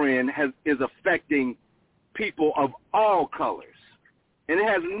 my friend, is affecting people of all colors. And it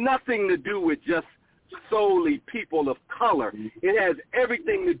has nothing to do with just solely people of color. It has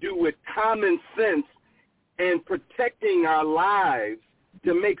everything to do with common sense and protecting our lives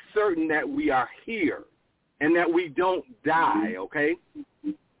to make certain that we are here and that we don't die, okay?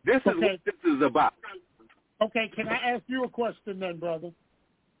 This is what this is about. Okay, can I ask you a question then, brother?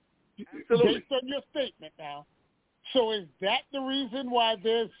 Absolutely. Based on your statement now, so is that the reason why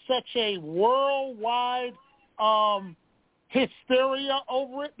there's such a worldwide hysteria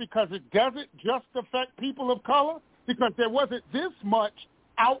over it? Because it doesn't just affect people of color? Because there wasn't this much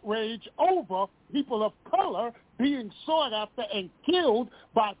outrage over people of color being sought after and killed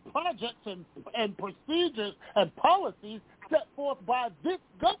by projects and procedures and policies set forth by this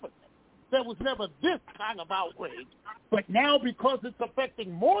government. There was never this kind of outrage. But now because it's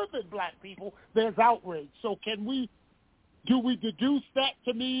affecting more than black people, there's outrage. So do we deduce that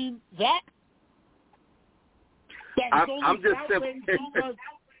to mean that? I'm just saying. That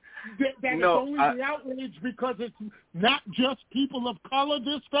it's only the outrage because it's not just people of color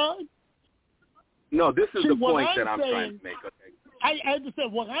this time? No, this is the point that I'm trying to make. Okay. I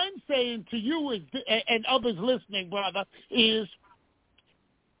understand. What I'm saying to you is, and others listening, brother, is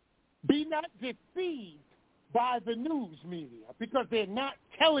be not deceived by the news media because they're not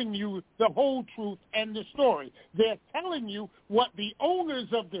telling you the whole truth and the story. They're telling you what the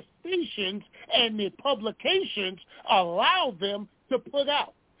owners of the stations and the publications allow them to put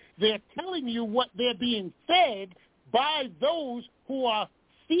out. They're telling you what they're being fed by those who are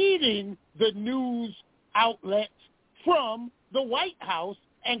feeding the news outlets from the White House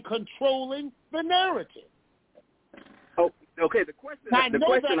and controlling the narrative. Oh, okay. The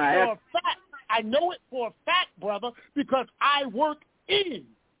question I have. I know it for a fact, brother, because I work in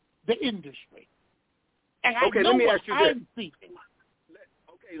the industry. And I know what I'm seeking.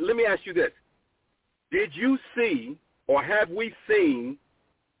 Okay, let me ask you this. Did you see or have we seen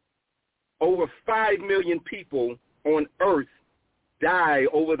over 5 million people on Earth die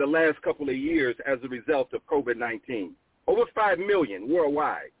over the last couple of years as a result of COVID-19? Over 5 million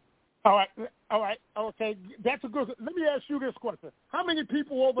worldwide. All right, okay. That's a good. Let me ask you this question: how many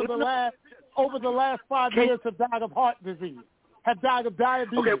people over the last 5 years have died of heart disease, have died of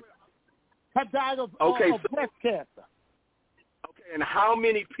diabetes, have died of breast cancer? Okay, and how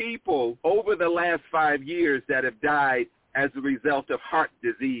many people over the last 5 years that have died as a result of heart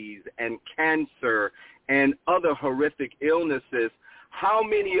disease and cancer and other horrific illnesses? How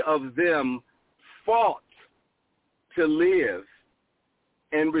many of them fought to live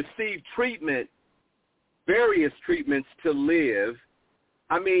and receive treatment, various treatments to live?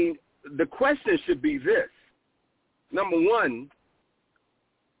 I mean, the question should be this. Number one,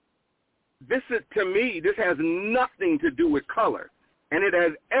 this has nothing to do with color, and it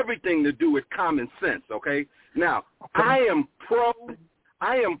has everything to do with common sense, okay? Now, I am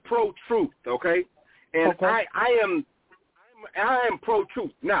pro-truth, okay? And I am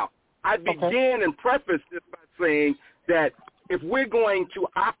pro-truth. Now, I began and preface this by saying that if we're going to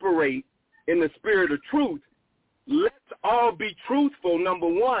operate in the spirit of truth, let's all be truthful, number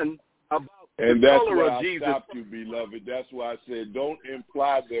one, about the color of Jesus. And that's why I stopped you, beloved. That's why I said don't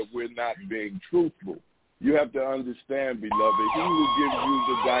imply that we're not being truthful. You have to understand, beloved, he who gives you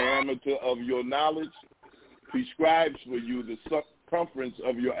the diameter of your knowledge prescribes for you the circumference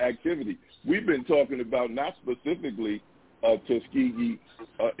of your activity. We've been talking about not specifically a Tuskegee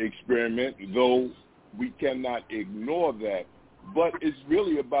experiment, though we cannot ignore that, but it's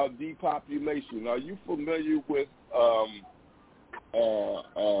really about depopulation. Are you familiar with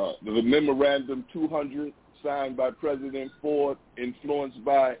the Memorandum 200 signed by President Ford, influenced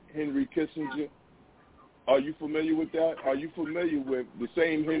by Henry Kissinger? Are you familiar with that? Are you familiar with the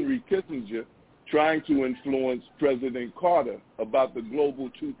same Henry Kissinger trying to influence President Carter about the Global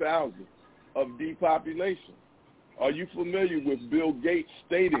 2000 of depopulation? Are you familiar with Bill Gates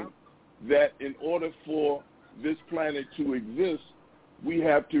stating that in order for this planet to exist, we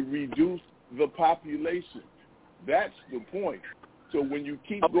have to reduce the population? That's the point. So when you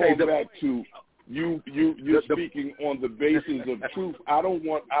keep going back to you're speaking on the basis of truth, I don't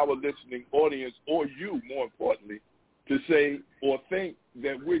want our listening audience, or you, more importantly, to say or think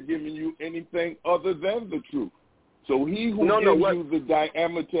that we're giving you anything other than the truth. So he who gives you the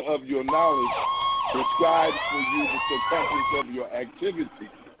diameter of your knowledge prescribes for you the circumference of your activity.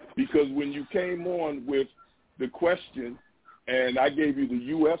 Because when you came on with the question, and I gave you the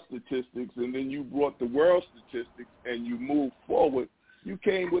U.S. statistics, and then you brought the world statistics, and you moved forward, you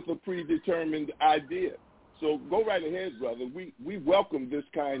came with a predetermined idea. So go right ahead, brother. We welcome this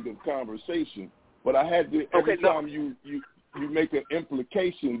kind of conversation, but I had to, every time you make an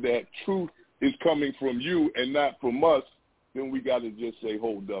implication that truth is coming from you and not from us, then we got to just say,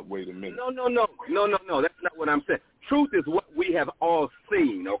 hold up, wait a minute. No. That's not what I'm saying. Truth is what we have all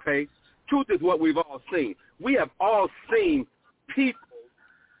seen, okay? Truth is what we've all seen. We have all seen people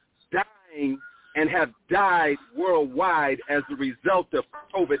dying and have died worldwide as a result of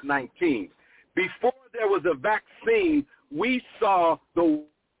COVID-19. Before there was a vaccine, we saw the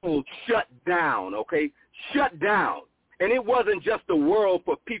world shut down, okay? Shut down. And it wasn't just the world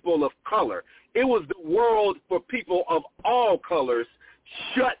for people of color. It was the world for people of all colors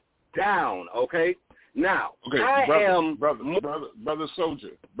shut down, okay? Now, Brother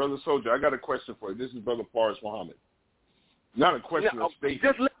Soldier, I got a question for you. This is Brother Faris Muhammad. Not a question of statement.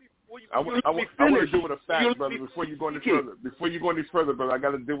 Just let me, I want to deal with a fact, brother, before you go any further. Before you go any further, brother, I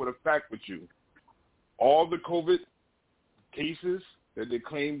got to deal with a fact with you. All the COVID cases that they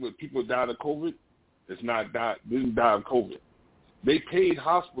claim that people died of COVID, didn't die of COVID. They paid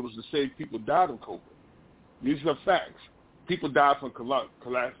hospitals to say people died of COVID. These are facts. People died from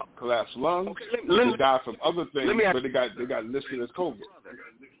collapsed lungs. They died from other things, but they got listed as COVID.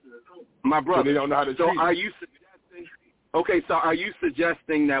 My brother, so they don't know how to treat it. So are you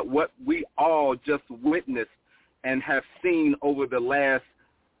suggesting that what we all just witnessed and have seen over the last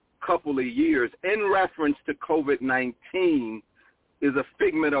couple of years in reference to COVID-19 is a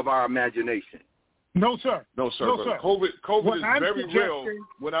figment of our imagination? No, sir. No, sir. COVID is very real.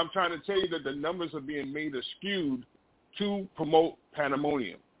 What I'm trying to tell you that the numbers are being made skewed to promote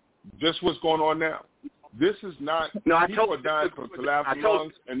pandemonium. Just what's going on now. This is not people are dying from collapsed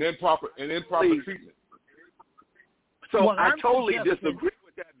lungs and improper treatment. So I totally disagree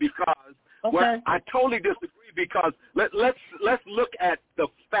with that because I totally disagree because let's look at the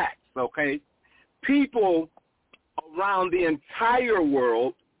facts, okay? People around the entire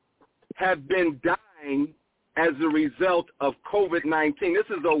world have been dying as a result of COVID-19. This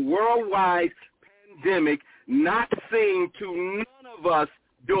is a worldwide pandemic not seen to none of us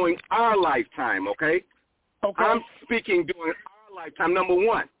during our lifetime, okay? I'm speaking during our lifetime, number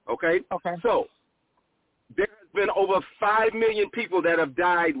one, okay? So there has been over 5 million people that have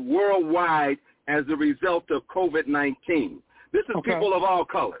died worldwide as a result of COVID-19. This is people of all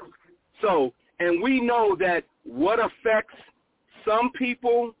colors. So, and we know that what affects some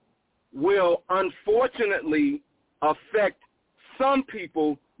people will unfortunately affect some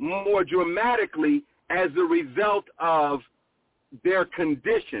people more dramatically as a result of their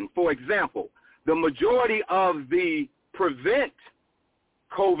condition. For example, the majority of the prevent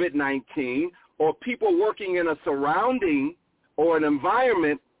COVID-19 or people working in a surrounding or an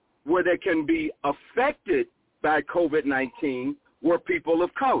environment where they can be affected by COVID-19 were people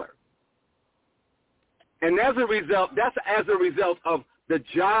of color. And as a result, that's as a result of the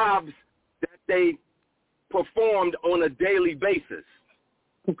jobs that they performed on a daily basis.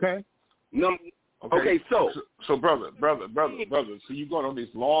 So brother, so you're going on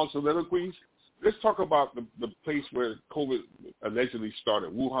these long soliloquies. Let's talk about the place where COVID allegedly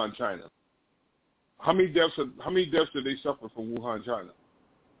started, Wuhan, China. How many deaths did they suffer from Wuhan, China?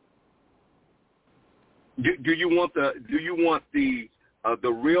 Do you want the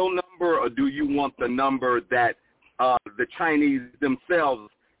real number, or do you want the number that the Chinese themselves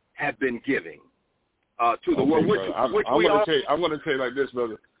have been giving to the world? I'm going to tell you like this,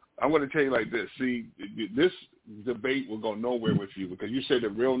 brother. I'm going to tell you like this. See, this debate will go nowhere with you because you say the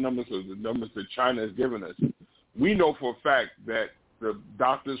real numbers are the numbers that China has given us. We know for a fact that the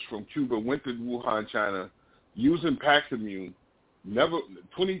doctors from Cuba went to Wuhan, China, using Paximune.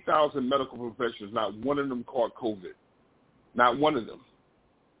 20,000 medical professionals, not one of them caught COVID. Not one of them.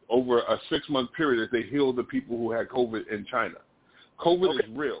 Over a 6-month period, as they healed the people who had COVID in China. COVID is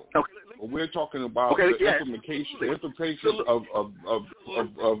real. But we're talking about the implications of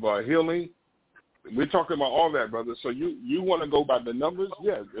healing. We're talking about all that, brother. So you want to go by the numbers?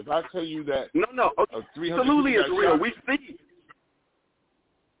 Yes. If I tell you that absolutely it's real. We see.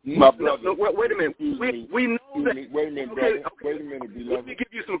 My brother. No, wait a minute. We know that. Wait a minute, brother. Wait a minute, beloved. Let me give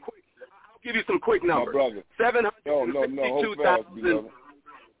you some quick. I'll give you some quick numbers. My brother. 752,000.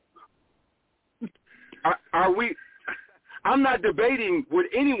 Are we? I'm not debating with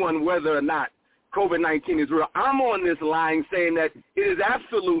anyone whether or not COVID-19 is real. I'm on this line saying that it is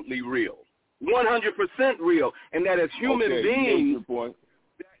absolutely real, 100% real, and that as human beings.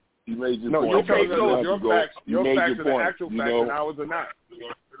 You made your point. Your facts are the actual facts, and ours are not.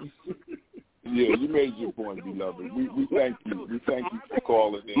 Yeah, you made your point, beloved. We thank you. We thank you for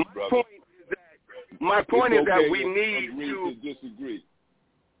calling in, brother. My point is that we need to disagree.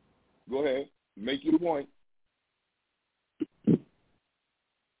 Go ahead. Make your point.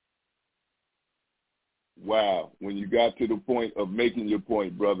 Wow. When you got to the point of making your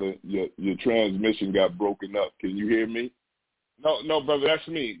point, brother, your transmission got broken up. Can you hear me? No, brother, that's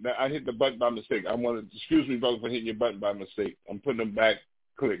me. I hit the button by mistake. Excuse me, brother, for hitting your button by mistake. I'm putting them back.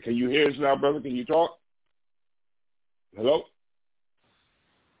 Click. Can you hear us now, brother? Can you talk? Hello?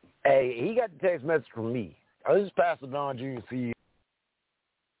 Hey, he got the text message from me. This is Pastor Don Jr. CEO.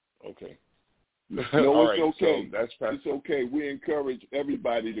 Okay. No, it's okay. So it's okay. We encourage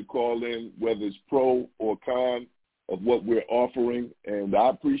everybody to call in, whether it's pro or con of what we're offering, and I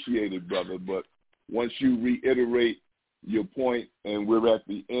appreciate it, brother. But once you reiterate your point, and we're at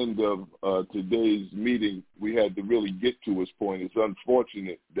the end of today's meeting, we had to really get to his point. It's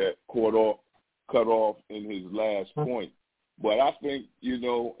unfortunate that cut off in his last point. But I think,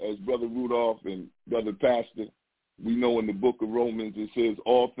 as Brother Rudolph and Brother Pastor, we know in the book of Romans it says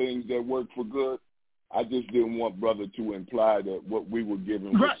all things that work for good. I just didn't want brother to imply that what we were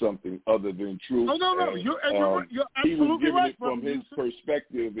given was something other than true. No. You're absolutely he was giving right, it from his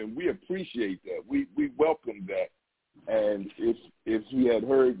perspective, and we appreciate that. We welcome that. And if he had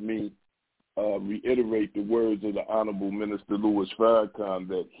heard me reiterate the words of the Honorable Minister Louis Farrakhan,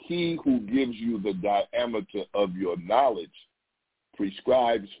 that he who gives you the diameter of your knowledge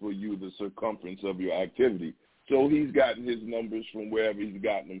prescribes for you the circumference of your activity. So he's gotten his numbers from wherever he's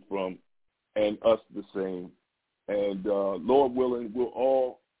gotten them from, and us the same. And Lord willing, we'll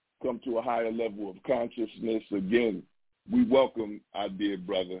all come to a higher level of consciousness. Again, we welcome our dear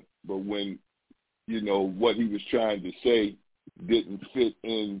brother, but when, what he was trying to say didn't fit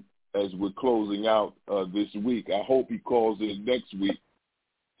in as we're closing out this week, I hope he calls in next week,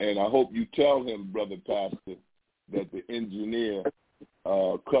 and I hope you tell him, Brother Pastor, that the engineer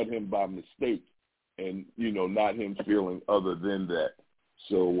cut him by mistake, and, not him feeling other than that.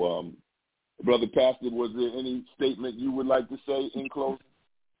 So, Brother Pastor, was there any statement you would like to say in closing?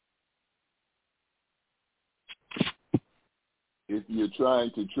 If you're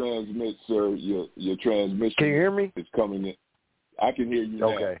trying to transmit, sir, your transmission Can you hear me? is coming in. I can hear you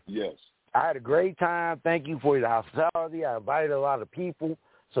now. Okay. Yes. I had a great time. Thank you for your hospitality. I invited a lot of people,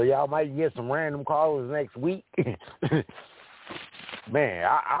 so y'all might get some random callers next week. Man,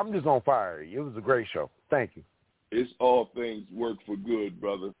 I'm just on fire. It was a great show. Thank you. It's all things work for good,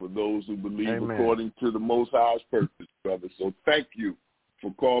 brother, for those who believe Amen. According to the Most High's purpose, brother. So thank you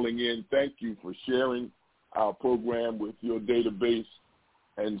for calling in. Thank you for sharing our program with your database.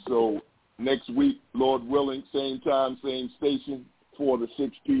 And so next week, Lord willing, same time, same station, 4 to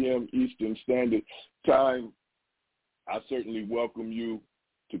 6 p.m. Eastern Standard Time. I certainly welcome you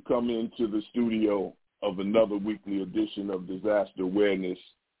to come into the studio of another weekly edition of Disaster Awareness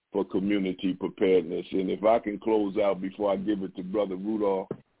for Community Preparedness. And if I can close out before I give it to Brother Rudolph,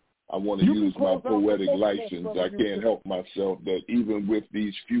 I want to use my poetic license. I can't help myself that even with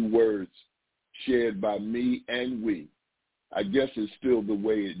these few words shared by me and we, I guess it's still the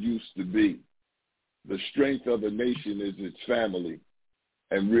way it used to be. The strength of a nation is its family,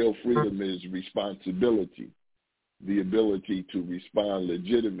 and real freedom is responsibility, the ability to respond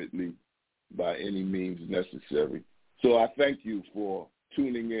legitimately by any means necessary. So I thank you for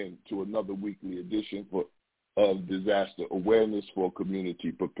tuning in to another weekly edition of Disaster Awareness for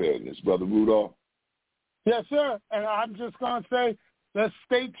Community Preparedness. Brother Rudolph? Yes, sir. And I'm just going to say, let's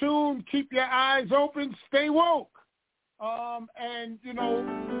stay tuned, keep your eyes open, stay woke. And,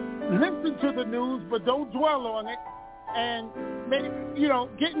 listen to the news, but don't dwell on it, and maybe,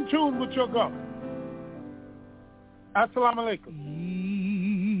 get in tune with your God. Assalamu alaikum.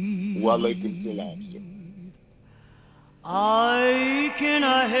 Wa alaikum salam, sir. I can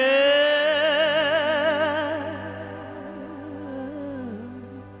help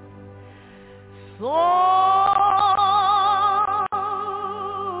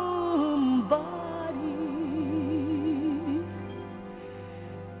somebody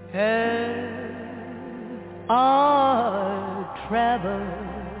as I travel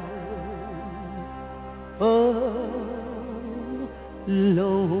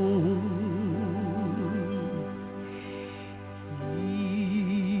alone.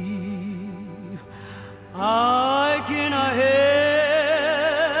 I can help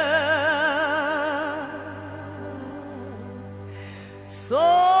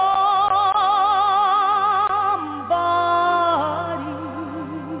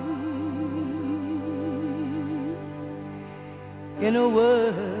somebody in a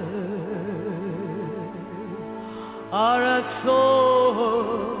word or a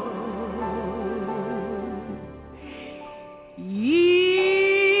soul.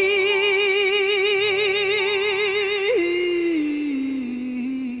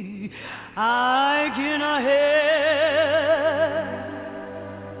 I can help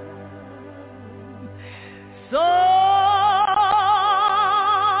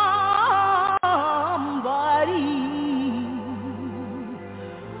somebody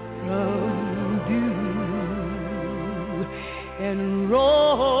from dew and roll.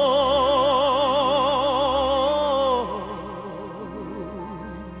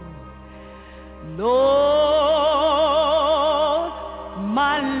 Lord,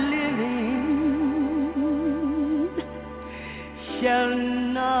 my living shall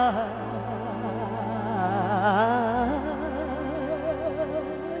not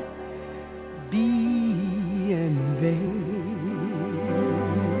be in vain.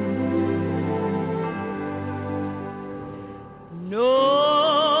 No,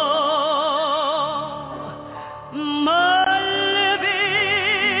 my living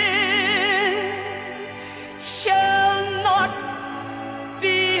shall not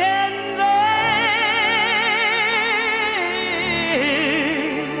be in vain.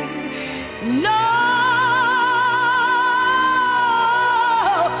 No,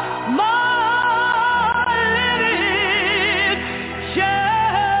 my living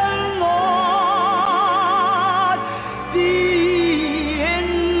shall not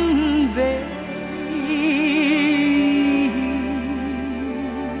be in vain.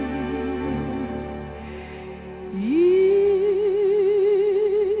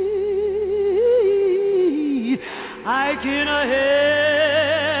 I can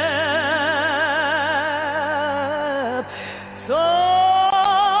help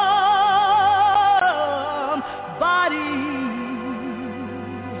somebody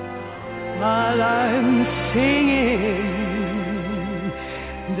while I'm singing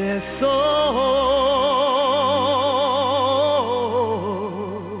their soul.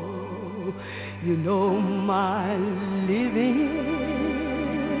 My living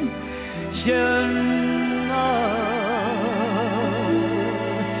shall